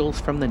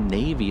 officials from the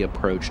Navy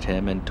approached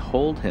him and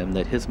told him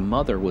that his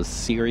mother was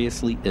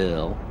seriously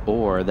ill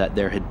or that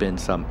there had been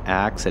some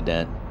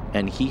accident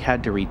and he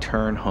had to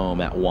return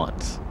home at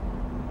once.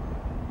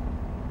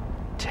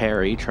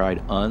 Terry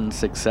tried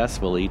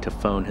unsuccessfully to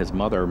phone his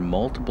mother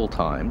multiple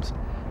times,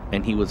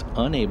 and he was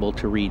unable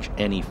to reach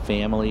any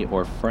family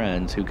or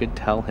friends who could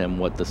tell him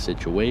what the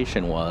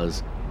situation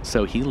was,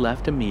 so he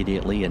left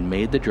immediately and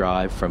made the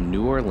drive from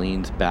New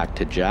Orleans back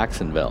to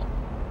Jacksonville.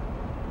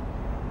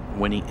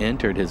 When he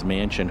entered his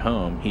mansion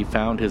home, he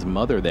found his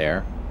mother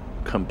there,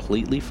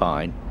 completely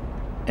fine,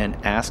 and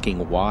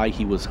asking why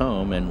he was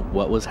home and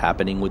what was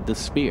happening with the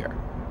sphere.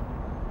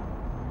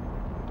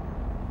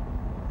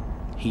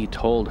 He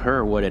told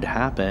her what had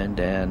happened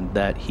and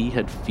that he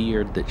had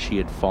feared that she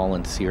had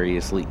fallen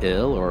seriously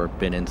ill or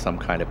been in some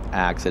kind of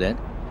accident,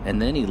 and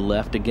then he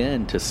left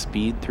again to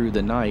speed through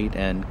the night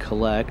and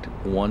collect,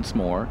 once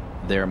more,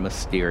 their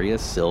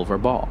mysterious silver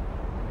ball.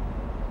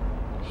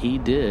 He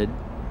did,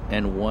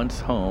 and once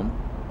home,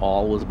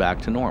 all was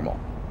back to normal.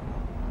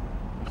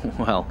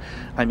 Well,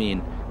 I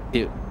mean,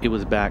 it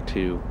was back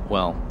to,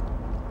 well,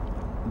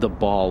 the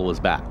ball was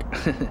back.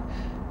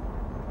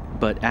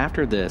 But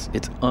after this,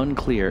 it's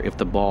unclear if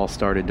the ball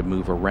started to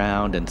move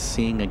around and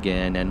sing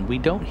again, and we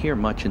don't hear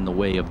much in the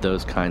way of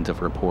those kinds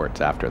of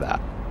reports after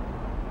that.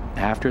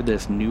 After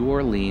this New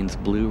Orleans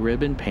Blue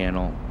Ribbon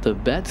panel, the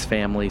Betz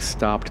family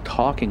stopped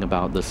talking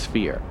about the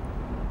sphere.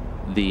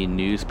 The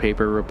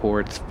newspaper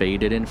reports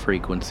faded in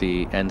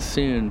frequency, and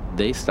soon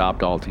they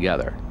stopped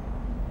altogether.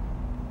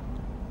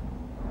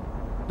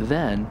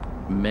 Then,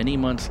 many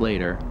months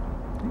later,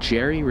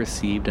 Jerry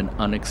received an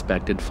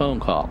unexpected phone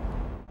call.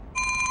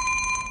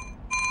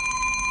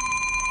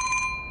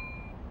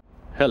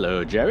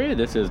 Hello, Jerry.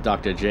 This is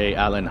Dr. J.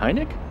 Allen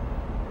Hynek.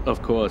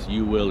 Of course,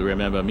 you will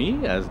remember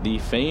me as the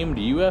famed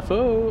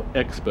UFO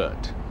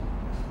expert.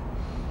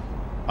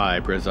 I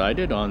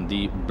presided on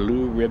the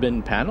Blue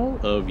Ribbon panel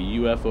of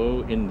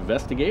UFO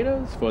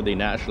investigators for the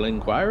National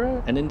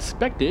Enquirer and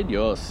inspected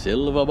your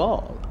silver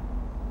ball.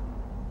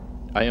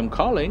 I am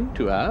calling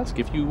to ask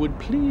if you would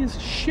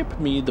please ship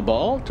me the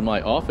ball to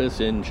my office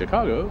in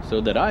Chicago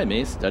so that I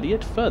may study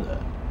it further.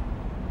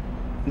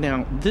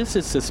 Now, this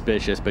is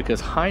suspicious because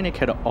Hynek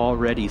had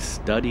already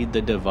studied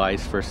the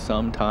device for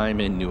some time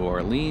in New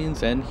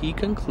Orleans, and he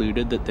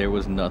concluded that there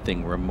was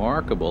nothing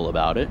remarkable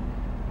about it,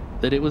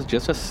 that it was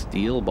just a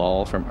steel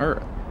ball from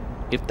Earth.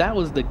 If that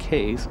was the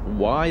case,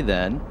 why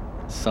then,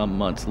 some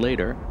months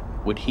later,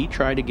 would he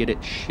try to get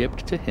it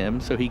shipped to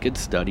him so he could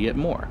study it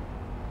more?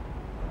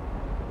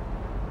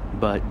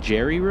 But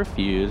Jerry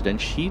refused,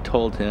 and she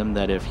told him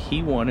that if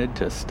he wanted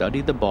to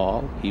study the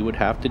ball, he would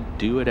have to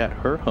do it at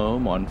her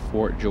home on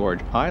Fort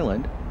George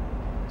Island,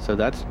 so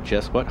that's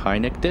just what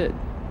Hynek did.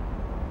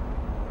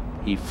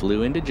 He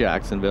flew into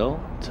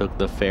Jacksonville, took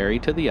the ferry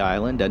to the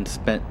island, and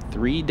spent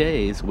 3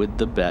 days with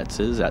the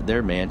Betzes at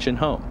their mansion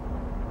home.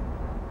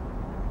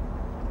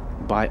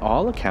 By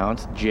all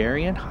accounts,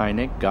 Jerry and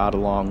Hynek got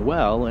along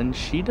well, and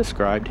she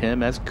described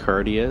him as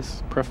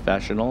courteous,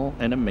 professional,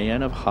 and a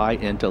man of high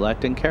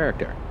intellect and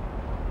character.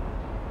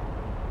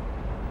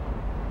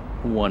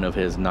 One of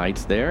his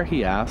nights there,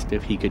 he asked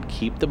if he could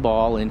keep the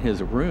ball in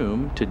his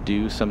room to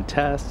do some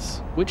tests,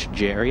 which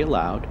Jerry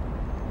allowed,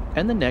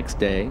 and the next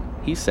day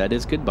he said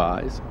his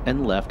goodbyes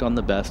and left on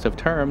the best of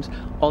terms,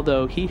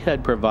 although he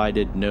had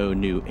provided no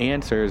new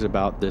answers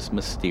about this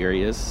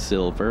mysterious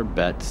silver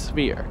Betz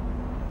sphere.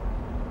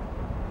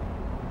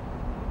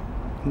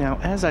 Now,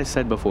 as I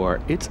said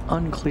before, it's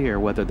unclear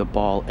whether the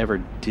ball ever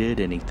did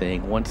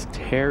anything once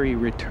Terry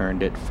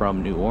returned it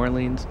from New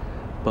Orleans,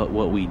 but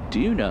what we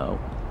do know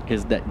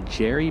is that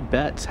Jerry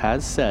Betz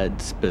has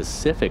said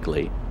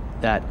specifically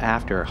that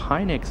after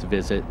Hynek's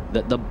visit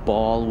that the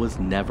ball was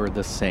never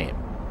the same.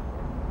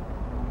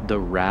 The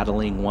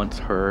rattling once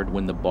heard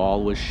when the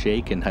ball was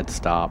shaken had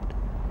stopped.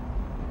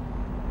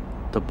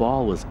 The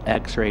ball was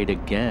x-rayed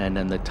again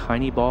and the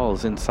tiny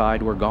balls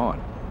inside were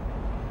gone.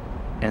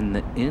 And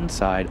the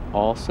inside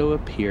also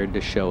appeared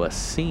to show a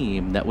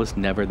seam that was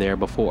never there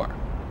before.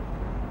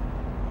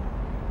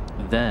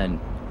 Then,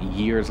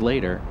 years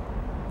later,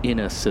 in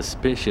a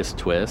suspicious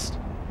twist,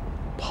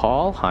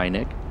 Paul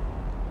Hynek,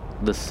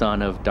 the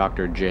son of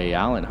Dr. J.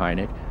 Allen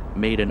Hynek,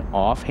 made an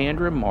offhand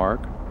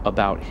remark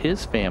about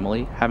his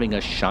family having a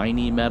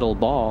shiny metal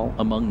ball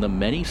among the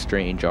many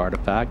strange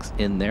artifacts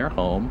in their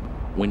home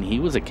when he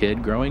was a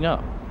kid growing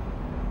up.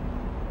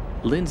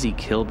 Lindsay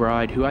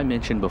Kilbride, who I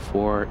mentioned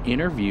before,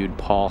 interviewed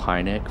Paul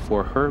Hynek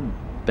for her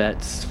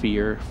Betz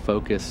Sphere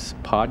Focus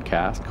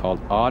podcast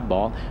called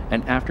Oddball,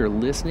 and after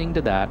listening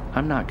to that,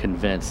 I'm not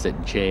convinced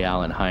that J.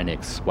 Allen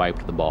Hynek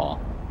swiped the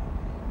ball.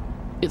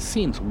 It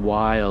seems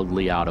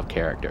wildly out of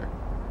character.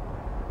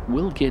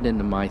 We'll get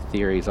into my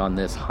theories on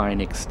this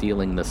Hynek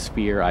stealing the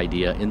sphere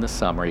idea in the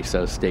summary,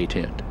 so stay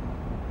tuned.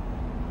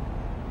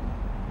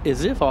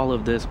 As if all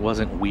of this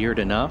wasn't weird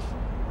enough,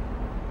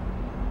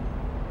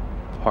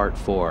 Part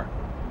 4.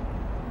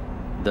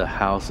 The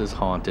house is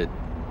haunted.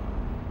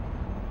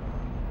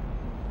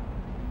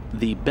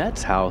 The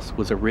Betts house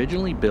was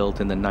originally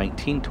built in the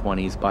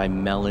 1920s by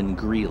Mellon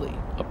Greeley,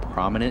 a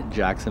prominent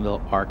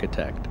Jacksonville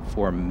architect,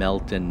 for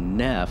Melton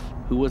Neff,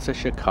 who was a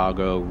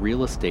Chicago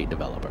real estate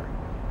developer.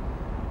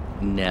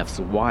 Neff's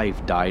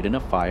wife died in a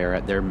fire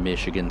at their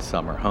Michigan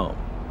summer home.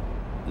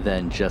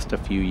 Then, just a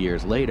few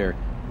years later,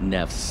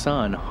 Neff's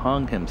son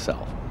hung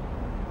himself,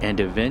 and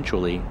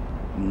eventually,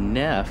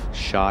 Neff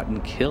shot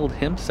and killed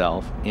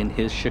himself in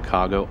his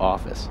Chicago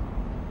office.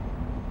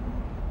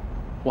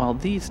 While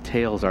these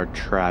tales are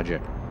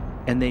tragic,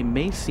 and they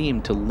may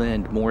seem to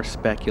lend more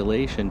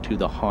speculation to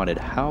the haunted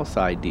house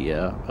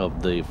idea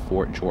of the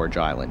Fort George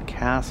Island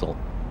castle,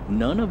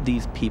 none of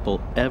these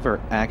people ever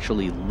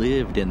actually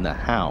lived in the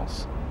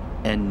house,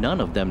 and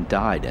none of them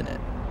died in it.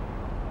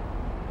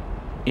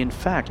 In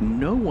fact,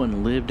 no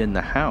one lived in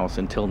the house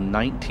until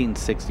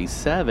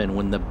 1967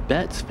 when the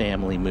Betts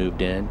family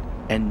moved in,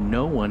 and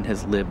no one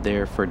has lived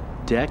there for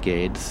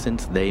decades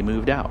since they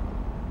moved out.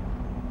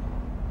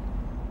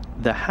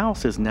 The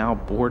house is now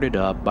boarded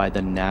up by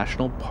the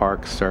National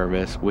Park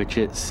Service, which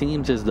it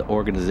seems is the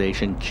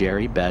organization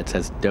Jerry Betts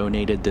has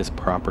donated this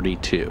property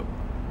to.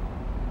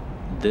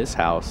 This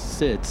house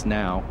sits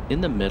now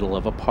in the middle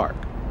of a park,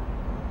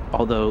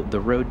 although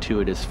the road to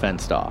it is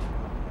fenced off.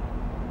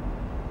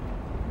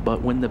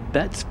 But when the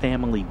Betts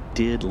family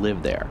did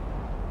live there,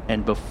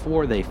 and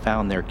before they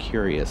found their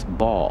curious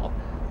ball,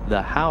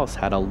 the house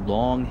had a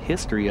long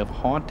history of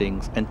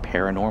hauntings and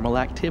paranormal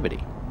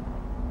activity.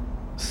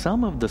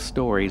 Some of the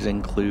stories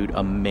include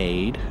a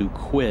maid who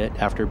quit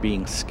after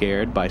being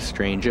scared by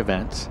strange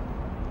events.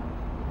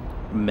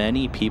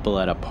 Many people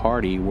at a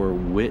party were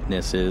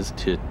witnesses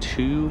to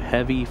 2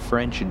 heavy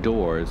French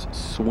doors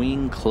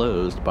swing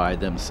closed by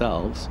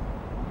themselves.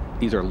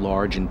 These are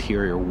large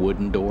interior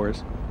wooden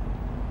doors.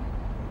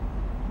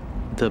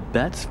 The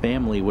Betts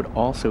family would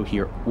also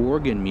hear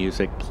organ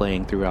music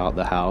playing throughout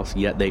the house,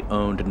 yet they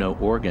owned no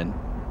organ.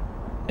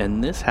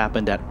 And this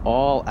happened at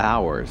all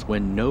hours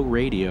when no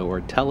radio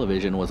or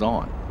television was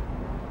on.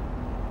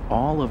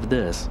 All of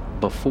this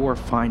before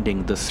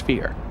finding the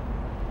sphere.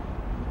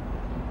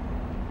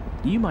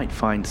 You might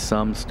find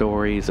some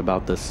stories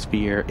about the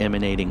sphere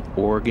emanating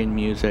organ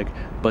music,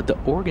 but the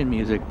organ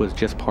music was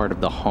just part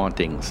of the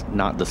hauntings,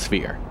 not the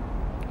sphere.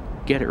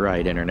 Get it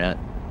right, Internet.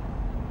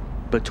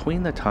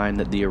 Between the time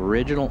that the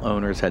original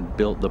owners had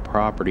built the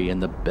property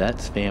and the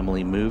Betts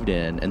family moved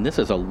in, and this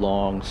is a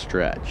long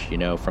stretch,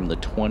 from the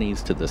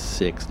 20s to the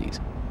 60s,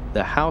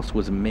 the house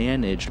was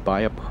managed by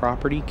a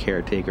property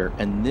caretaker,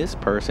 and this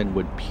person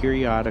would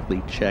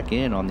periodically check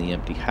in on the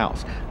empty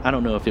house. I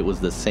don't know if it was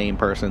the same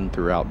person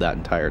throughout that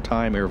entire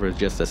time or if it was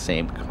just the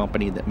same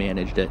company that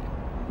managed it,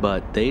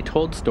 but they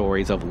told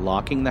stories of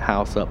locking the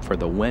house up for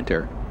the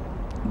winter,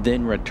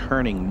 then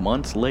returning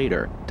months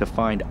later to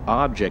find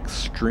objects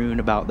strewn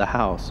about the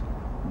house,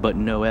 but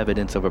no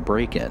evidence of a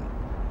break-in.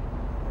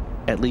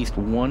 At least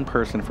one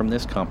person from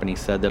this company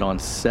said that on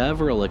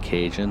several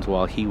occasions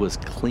while he was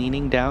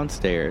cleaning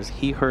downstairs,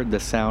 he heard the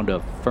sound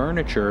of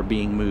furniture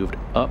being moved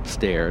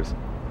upstairs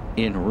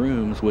in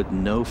rooms with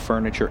no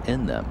furniture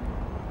in them.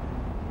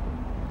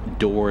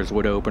 Doors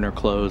would open or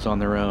close on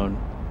their own,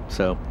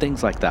 so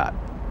things like that.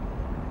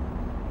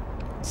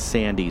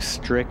 Sandy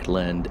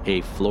Strickland,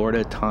 a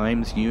Florida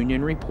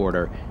Times-Union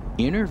reporter,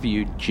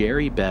 interviewed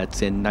Jerry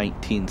Betts in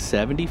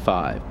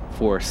 1975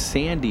 for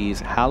Sandy's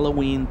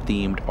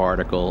Halloween-themed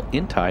article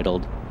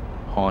entitled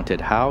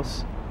Haunted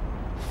House,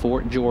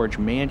 Fort George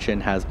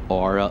Mansion Has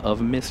Aura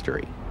of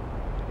Mystery.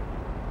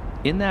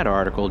 In that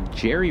article,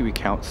 Jerry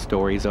recounts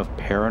stories of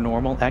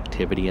paranormal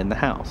activity in the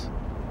house.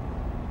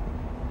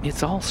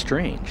 It's all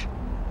strange,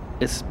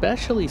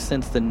 especially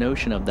since the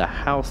notion of the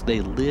house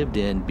they lived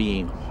in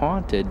being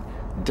haunted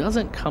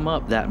doesn't come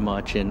up that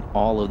much in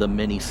all of the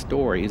many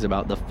stories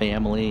about the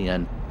family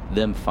and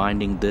them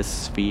finding this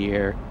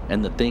sphere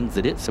and the things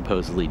that it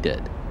supposedly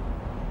did.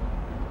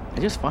 I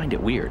just find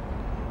it weird.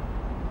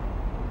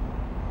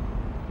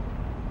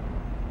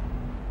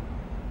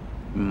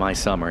 My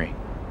summary.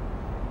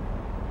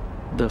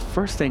 The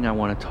first thing I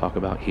want to talk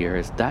about here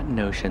is that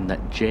notion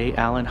that J.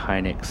 Allen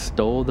Hynek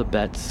stole the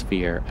Betts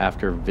sphere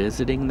after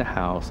visiting the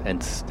house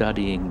and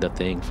studying the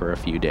thing for a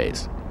few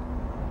days.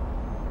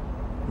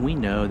 We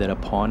know that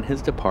upon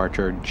his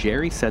departure,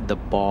 Jerry said the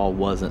ball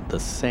wasn't the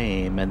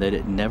same and that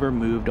it never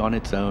moved on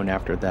its own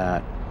after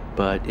that,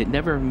 but it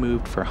never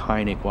moved for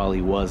Hynek while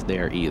he was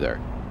there either.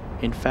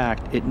 In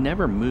fact, it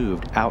never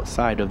moved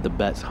outside of the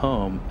Betts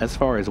home as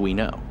far as we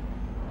know.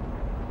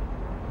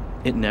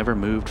 It never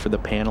moved for the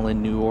panel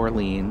in New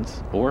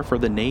Orleans or for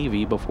the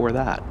Navy before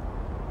that.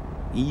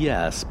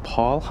 Yes,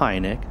 Paul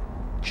Hynek,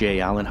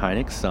 J. Allen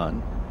Hynek's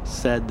son,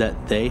 said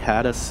that they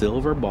had a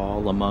silver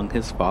ball among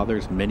his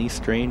father's many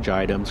strange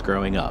items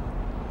growing up.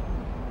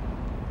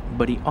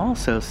 But he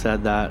also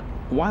said that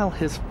while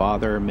his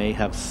father may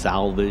have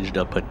salvaged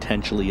a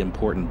potentially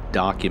important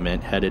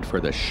document headed for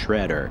the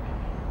shredder,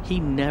 he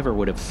never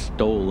would have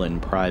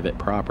stolen private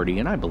property,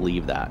 and I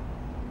believe that.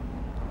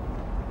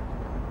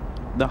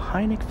 The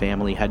Hynek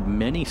family had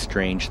many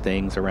strange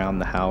things around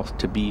the house,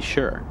 to be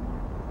sure.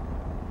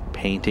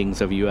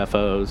 Paintings of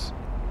UFOs,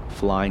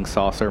 flying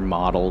saucer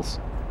models,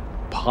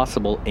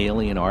 possible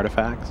alien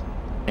artifacts,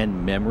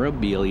 and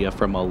memorabilia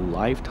from a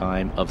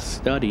lifetime of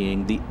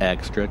studying the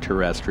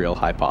extraterrestrial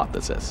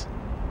hypothesis.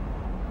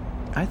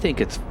 I think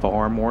it's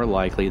far more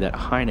likely that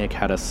Hynek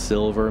had a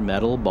silver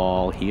metal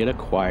ball he had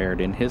acquired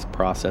in his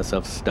process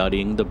of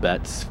studying the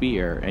Betz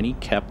sphere, and he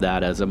kept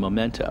that as a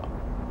memento.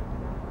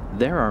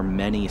 There are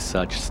many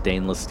such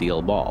stainless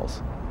steel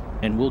balls,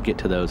 and we'll get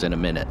to those in a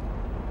minute.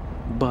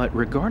 But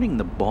regarding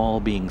the ball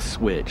being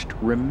switched,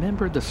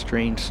 remember the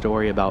strange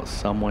story about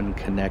someone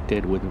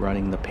connected with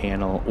running the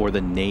panel or the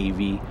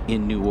Navy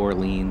in New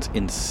Orleans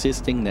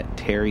insisting that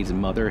Terry's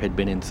mother had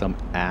been in some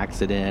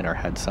accident or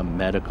had some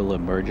medical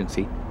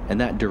emergency,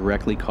 and that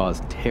directly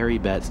caused Terry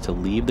Betz to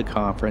leave the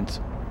conference,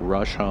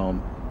 rush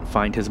home,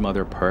 find his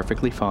mother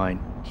perfectly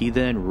fine. He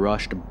then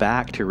rushed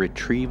back to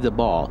retrieve the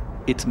ball.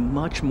 It's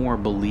much more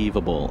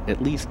believable,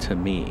 at least to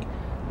me,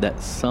 that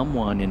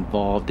someone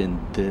involved in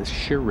this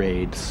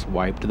charade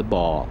swiped the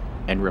ball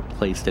and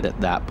replaced it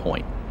at that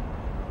point.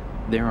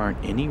 There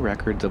aren't any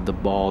records of the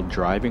ball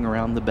driving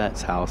around the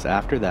Betz house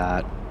after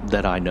that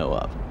I know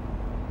of.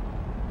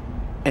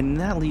 And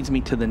that leads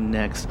me to the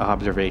next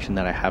observation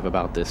that I have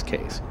about this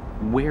case.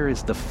 Where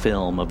is the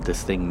film of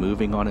this thing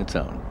moving on its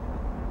own?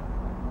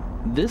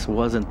 This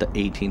wasn't the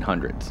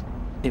 1800s.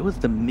 It was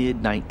the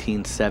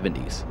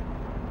mid-1970s.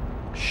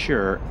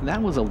 Sure,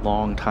 that was a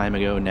long time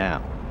ago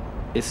now,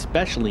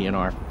 especially in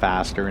our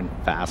faster and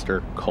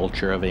faster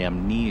culture of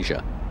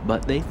amnesia,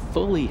 but they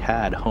fully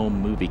had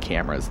home movie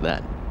cameras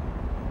then.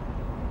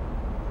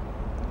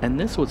 And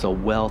this was a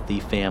wealthy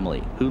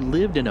family who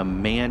lived in a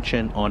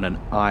mansion on an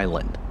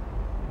island.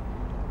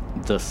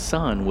 The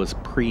son was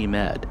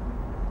pre-med.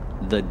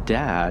 The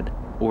dad,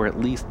 or at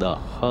least the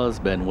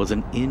husband, was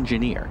an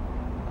engineer.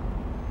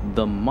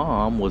 The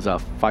mom was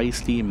a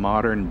feisty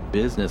modern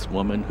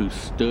businesswoman who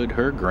stood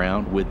her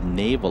ground with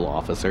naval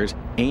officers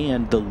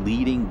and the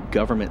leading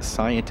government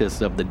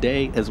scientists of the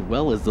day, as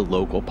well as the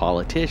local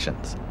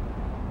politicians.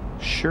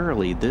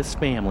 Surely this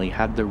family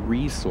had the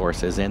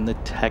resources and the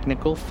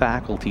technical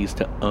faculties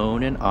to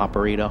own and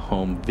operate a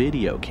home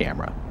video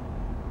camera.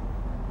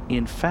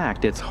 In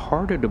fact, it's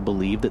harder to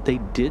believe that they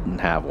didn't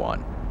have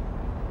one.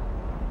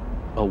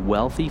 A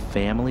wealthy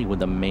family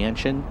with a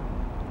mansion,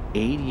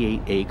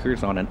 88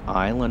 acres on an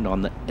island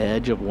on the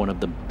edge of one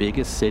of the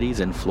biggest cities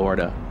in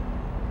Florida.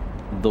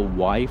 The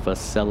wife a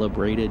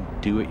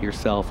celebrated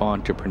do-it-yourself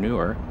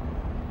entrepreneur.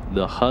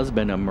 The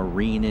husband a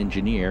marine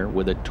engineer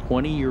with a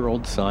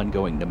 20-year-old son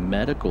going to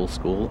medical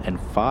school and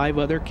 5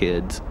 other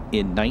kids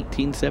in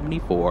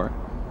 1974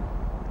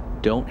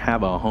 don't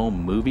have a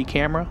home movie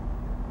camera?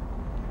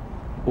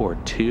 Or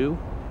 2?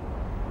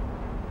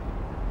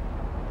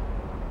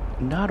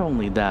 Not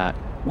only that,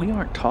 we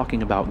aren't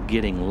talking about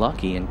getting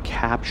lucky and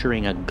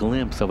capturing a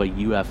glimpse of a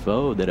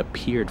UFO that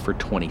appeared for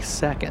 20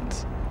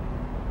 seconds.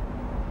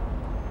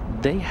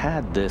 They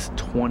had this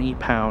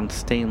 20-pound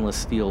stainless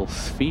steel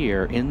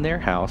sphere in their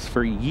house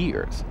for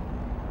years.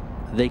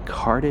 They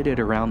carted it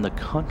around the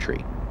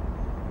country.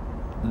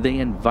 They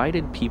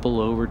invited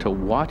people over to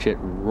watch it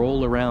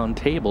roll around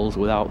tables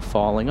without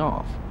falling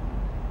off.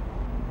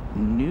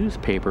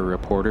 Newspaper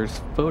reporters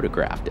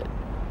photographed it.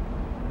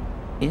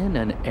 In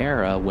an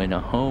era when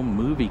home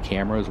movie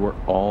cameras were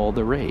all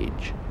the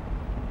rage.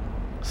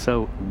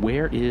 So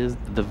where is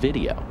the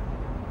video?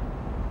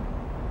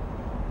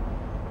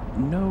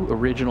 No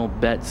original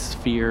Betz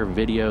sphere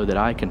video that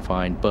I can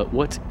find, but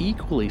what's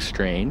equally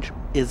strange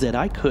is that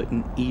I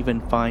couldn't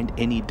even find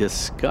any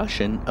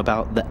discussion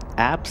about the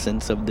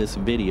absence of this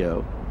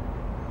video.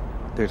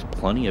 There's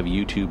plenty of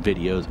YouTube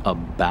videos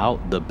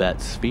about the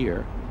Betz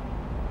sphere,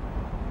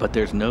 but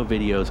there's no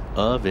videos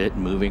of it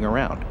moving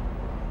around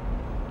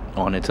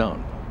on its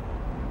own.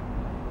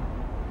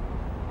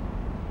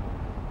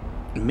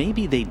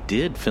 Maybe they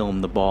did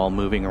film the ball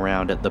moving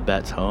around at the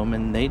Betz home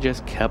and they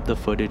just kept the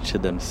footage to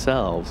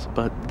themselves,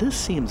 but this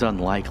seems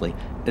unlikely,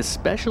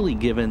 especially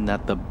given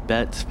that the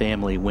Betz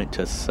family went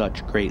to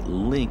such great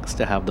lengths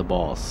to have the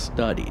ball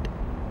studied,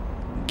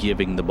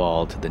 giving the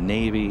ball to the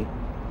Navy,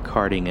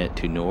 carting it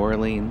to New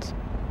Orleans,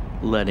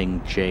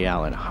 letting J.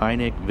 Allen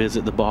Hynek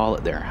visit the ball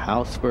at their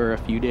house for a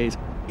few days,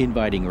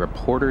 inviting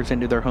reporters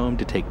into their home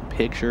to take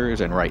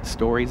pictures and write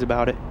stories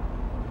about it.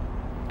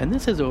 And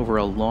this is over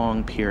a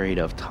long period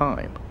of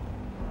time.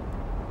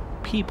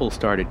 People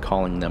started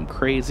calling them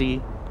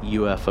crazy,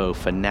 UFO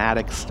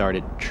fanatics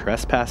started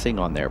trespassing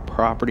on their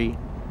property,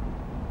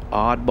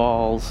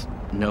 oddballs,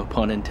 no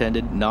pun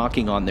intended,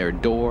 knocking on their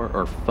door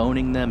or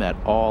phoning them at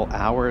all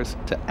hours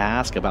to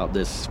ask about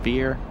this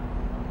sphere.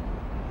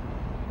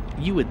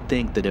 You would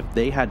think that if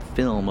they had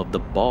film of the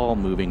ball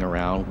moving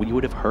around, we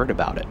would have heard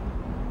about it.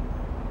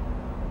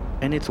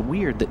 And it's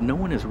weird that no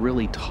one is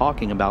really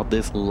talking about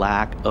this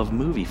lack of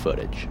movie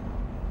footage.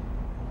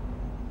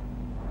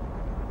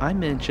 I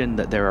mentioned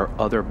that there are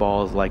other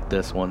balls like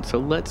this one, so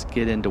let's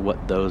get into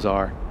what those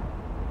are.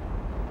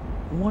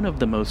 One of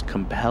the most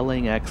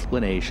compelling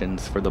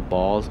explanations for the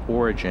ball's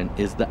origin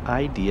is the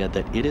idea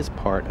that it is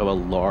part of a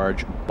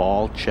large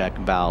ball check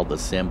valve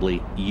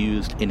assembly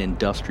used in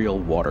industrial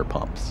water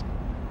pumps.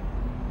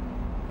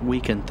 We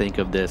can think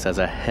of this as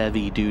a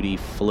heavy-duty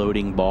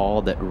floating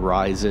ball that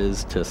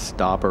rises to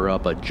stopper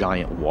up a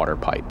giant water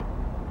pipe.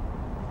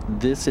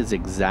 This is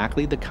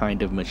exactly the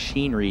kind of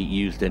machinery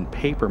used in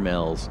paper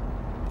mills,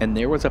 and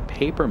there was a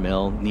paper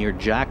mill near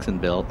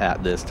Jacksonville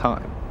at this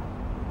time.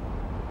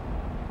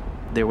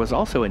 There was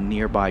also a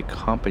nearby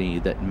company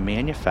that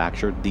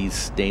manufactured these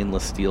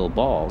stainless steel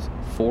balls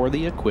for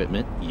the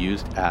equipment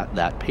used at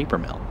that paper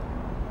mill.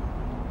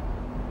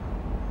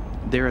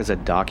 There is a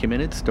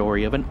documented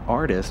story of an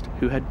artist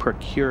who had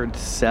procured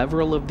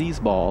several of these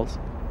balls,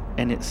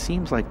 and it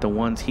seems like the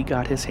ones he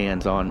got his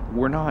hands on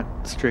were not,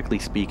 strictly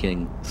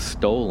speaking,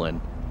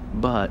 stolen,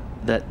 but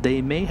that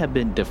they may have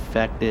been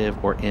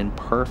defective or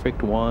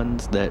imperfect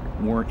ones that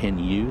weren't in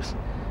use.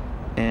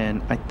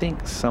 And I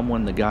think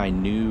someone the guy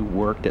knew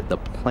worked at the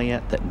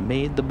plant that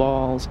made the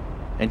balls,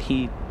 and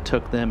he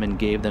took them and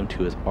gave them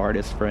to his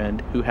artist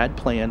friend who had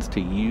plans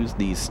to use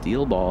these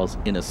steel balls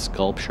in a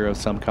sculpture of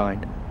some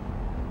kind.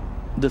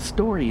 The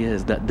story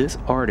is that this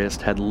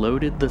artist had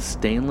loaded the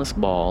stainless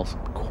balls,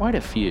 quite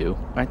a few,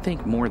 I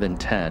think more than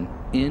 10,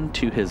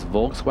 into his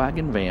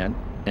Volkswagen van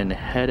and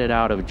headed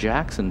out of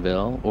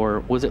Jacksonville, or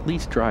was at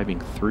least driving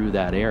through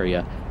that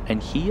area,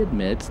 and he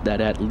admits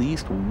that at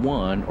least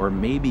one or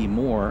maybe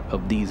more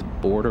of these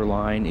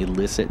borderline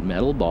illicit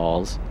metal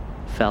balls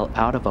fell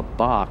out of a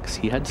box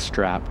he had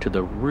strapped to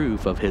the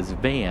roof of his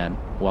van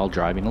while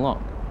driving along.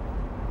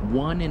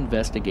 One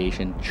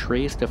investigation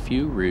traced a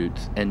few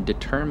routes and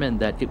determined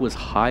that it was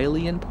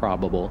highly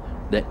improbable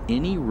that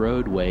any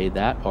roadway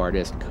that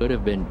artist could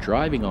have been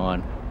driving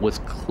on was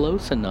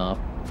close enough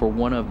for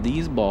one of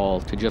these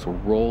balls to just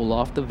roll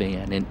off the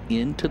van and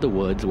into the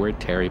woods where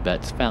Terry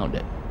Betts found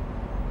it.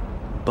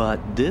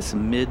 But this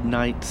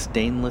midnight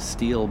stainless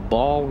steel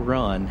ball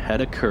run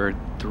had occurred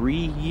 3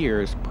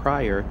 years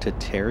prior to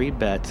Terry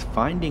Betts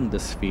finding the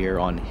sphere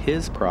on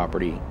his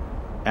property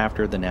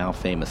after the now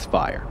famous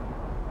fire.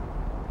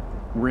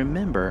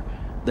 Remember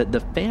that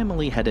the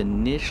family had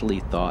initially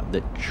thought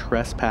that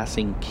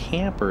trespassing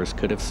campers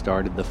could have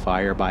started the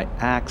fire by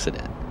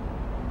accident.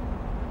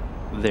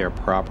 Their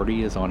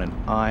property is on an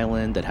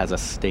island that has a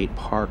state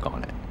park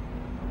on it.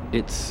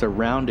 It's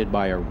surrounded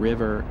by a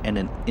river and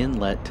an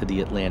inlet to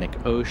the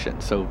Atlantic Ocean,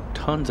 so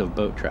tons of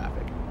boat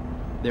traffic.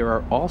 There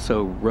are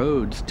also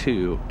roads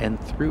to and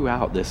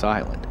throughout this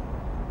island.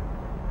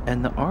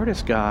 And the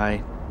artist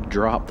guy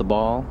dropped the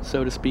ball,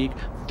 so to speak,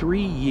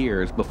 3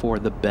 years before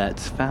the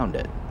Betts found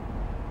it.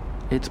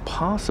 It's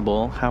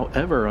possible,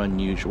 however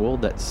unusual,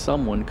 that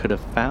someone could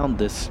have found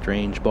this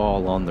strange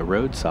ball on the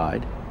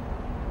roadside.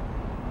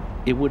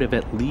 It would have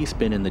at least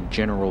been in the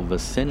general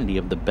vicinity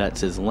of the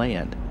Betts'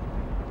 land.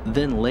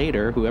 Then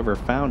later, whoever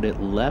found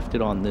it left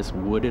it on this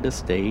wooded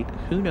estate,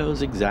 who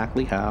knows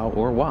exactly how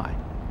or why.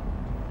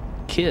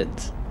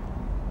 Kids.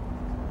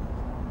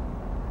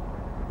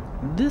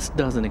 This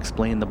doesn't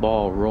explain the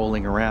ball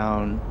rolling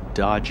around,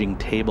 dodging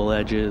table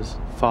edges,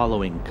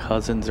 following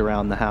cousins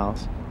around the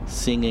house,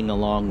 singing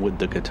along with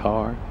the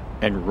guitar,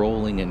 and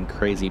rolling in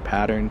crazy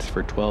patterns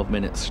for 12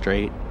 minutes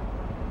straight.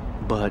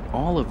 But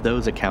all of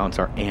those accounts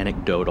are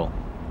anecdotal.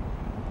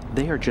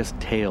 They are just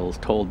tales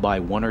told by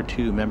one or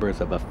two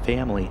members of a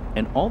family,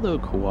 and although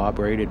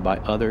corroborated by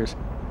others,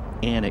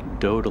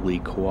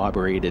 anecdotally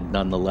corroborated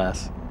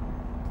nonetheless.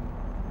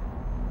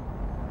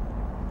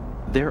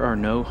 There are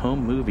no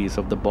home movies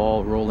of the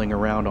ball rolling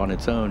around on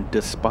its own,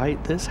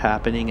 despite this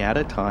happening at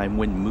a time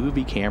when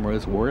movie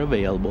cameras were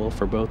available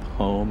for both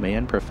home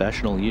and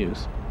professional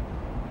use.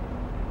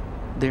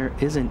 There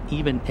isn't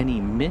even any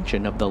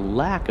mention of the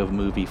lack of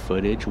movie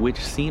footage, which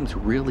seems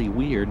really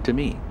weird to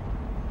me.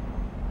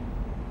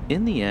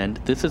 In the end,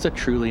 this is a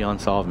truly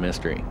unsolved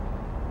mystery.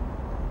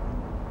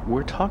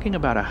 We're talking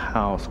about a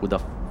house with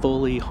a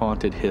fully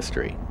haunted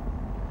history.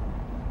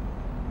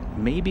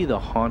 Maybe the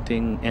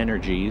haunting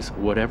energies,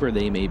 whatever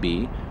they may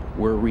be,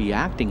 were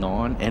reacting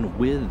on and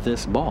with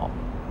this ball.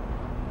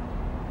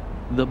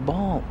 The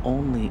ball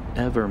only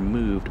ever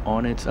moved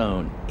on its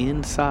own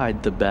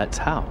inside the Betts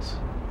house,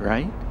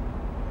 right?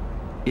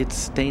 It's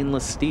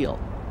stainless steel.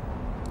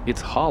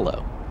 It's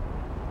hollow.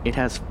 It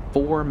has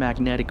 4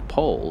 magnetic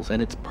poles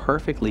and it's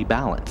perfectly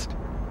balanced.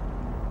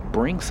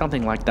 Bring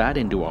something like that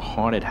into a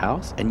haunted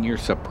house and you're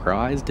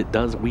surprised it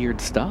does weird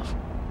stuff?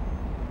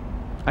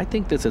 I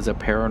think this is a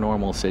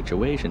paranormal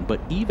situation,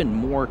 but even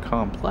more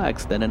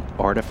complex than an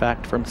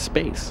artifact from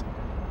space.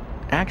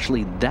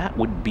 Actually, that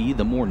would be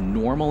the more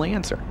normal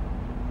answer.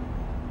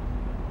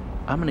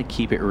 I'm going to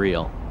keep it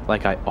real,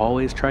 like I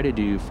always try to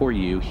do for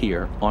you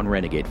here on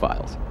Renegade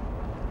Files.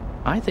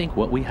 I think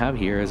what we have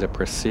here is a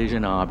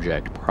precision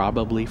object,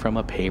 probably from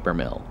a paper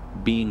mill,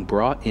 being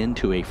brought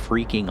into a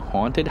freaking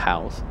haunted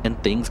house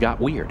and things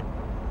got weird.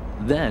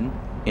 Then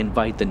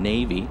invite the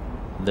Navy,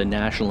 the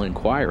National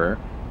Enquirer,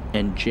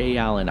 and J.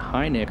 Allen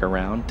Hynek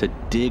around to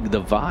dig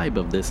the vibe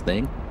of this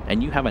thing,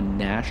 and you have a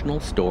national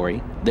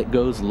story that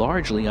goes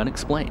largely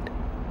unexplained.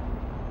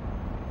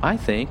 I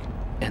think,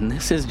 and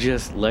this is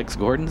just Lex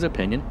Gordon's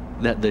opinion,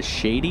 that the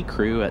shady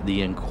crew at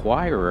the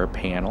Enquirer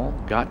panel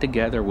got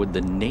together with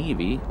the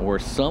Navy or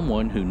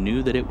someone who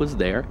knew that it was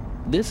there.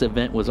 This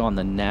event was on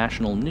the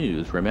national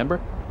news,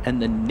 remember?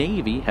 And the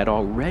Navy had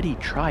already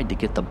tried to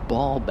get the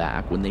ball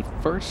back when they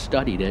first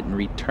studied it and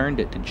returned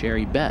it to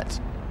Jerry Betts,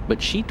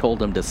 but she told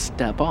them to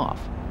step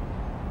off.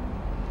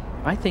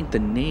 I think the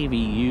Navy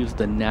used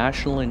the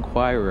National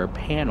Enquirer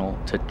panel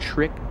to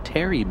trick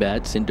Terry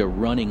Betts into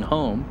running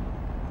home,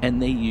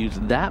 and they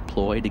used that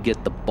ploy to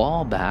get the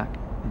ball back,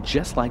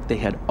 just like they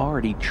had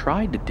already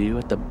tried to do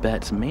at the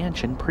Betts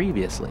mansion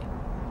previously.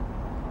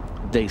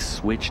 They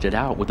switched it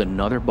out with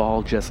another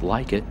ball just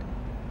like it.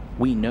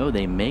 We know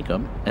they make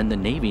them, and the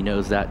Navy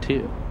knows that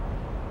too.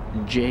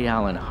 J.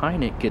 Allen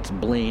Hynek gets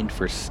blamed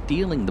for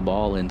stealing the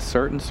ball in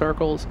certain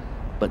circles,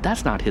 but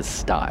that's not his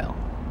style.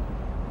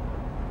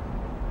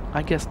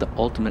 I guess the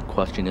ultimate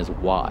question is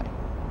why?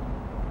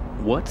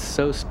 What's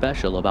so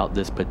special about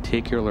this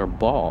particular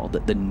ball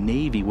that the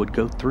Navy would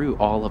go through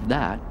all of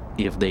that,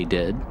 if they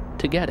did,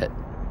 to get it?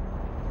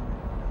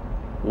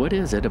 What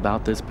is it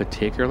about this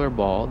particular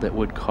ball that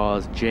would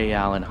cause J.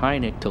 Allen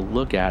Hynek to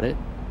look at it,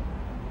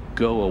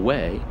 go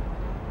away,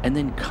 and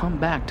then come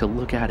back to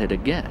look at it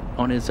again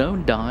on his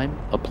own dime,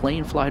 a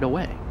plane flight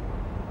away?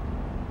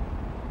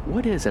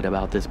 What is it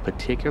about this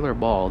particular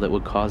ball that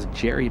would cause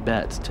Jerry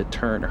Betts to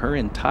turn her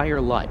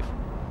entire life,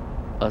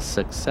 a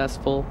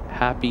successful,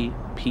 happy,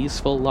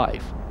 peaceful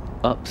life,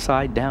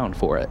 upside down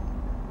for it?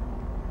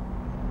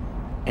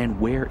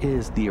 And where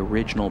is the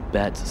original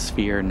Betts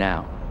sphere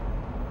now?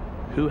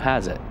 Who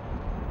has it?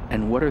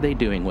 And what are they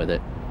doing with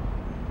it?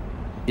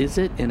 Is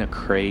it in a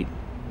crate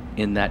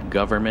in that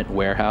government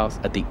warehouse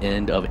at the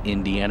end of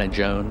Indiana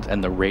Jones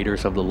and the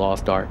Raiders of the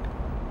Lost Ark?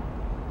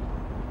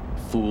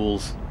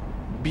 Fools.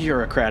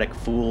 Bureaucratic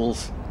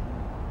fools.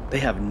 They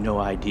have no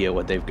idea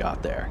what they've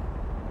got there.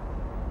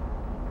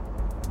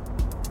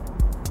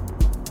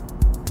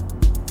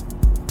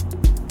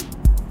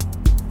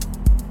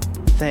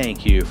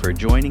 Thank you for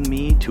joining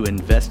me to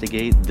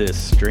investigate this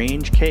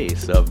strange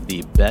case of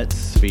the Betts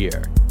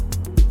sphere.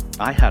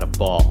 I had a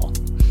ball.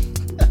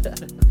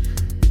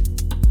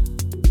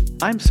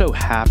 I'm so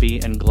happy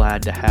and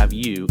glad to have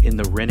you in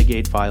the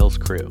Renegade Files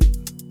crew.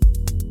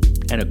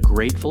 And a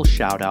grateful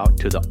shout out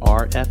to the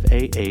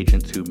RFA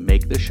agents who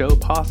make the show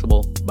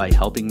possible by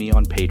helping me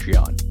on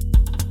Patreon.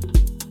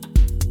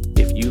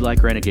 If you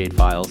like Renegade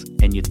Files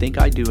and you think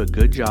I do a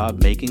good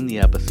job making the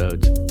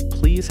episodes,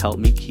 please help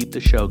me keep the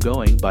show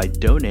going by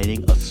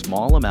donating a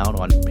small amount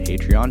on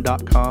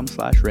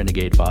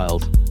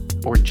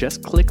patreon.com/renegadefiles, or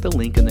just click the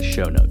link in the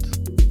show notes.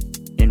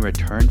 In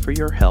return for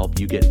your help,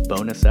 you get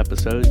bonus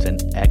episodes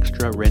and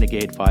extra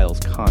Renegade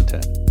Files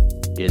content.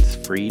 It's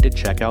free to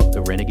check out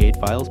the Renegade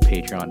Files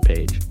Patreon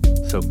page,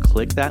 so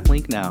click that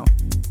link now.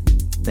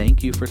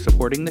 Thank you for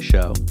supporting the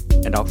show,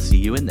 and I'll see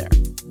you in there.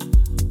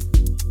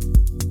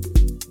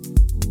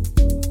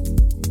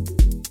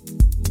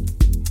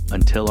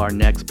 Until our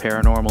next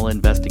paranormal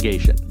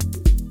investigation,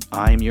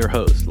 I'm your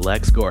host,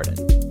 Lex Gordon.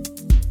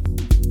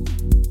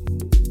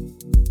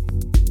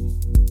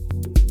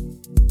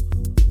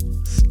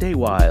 Stay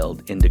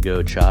wild,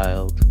 Indigo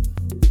Child.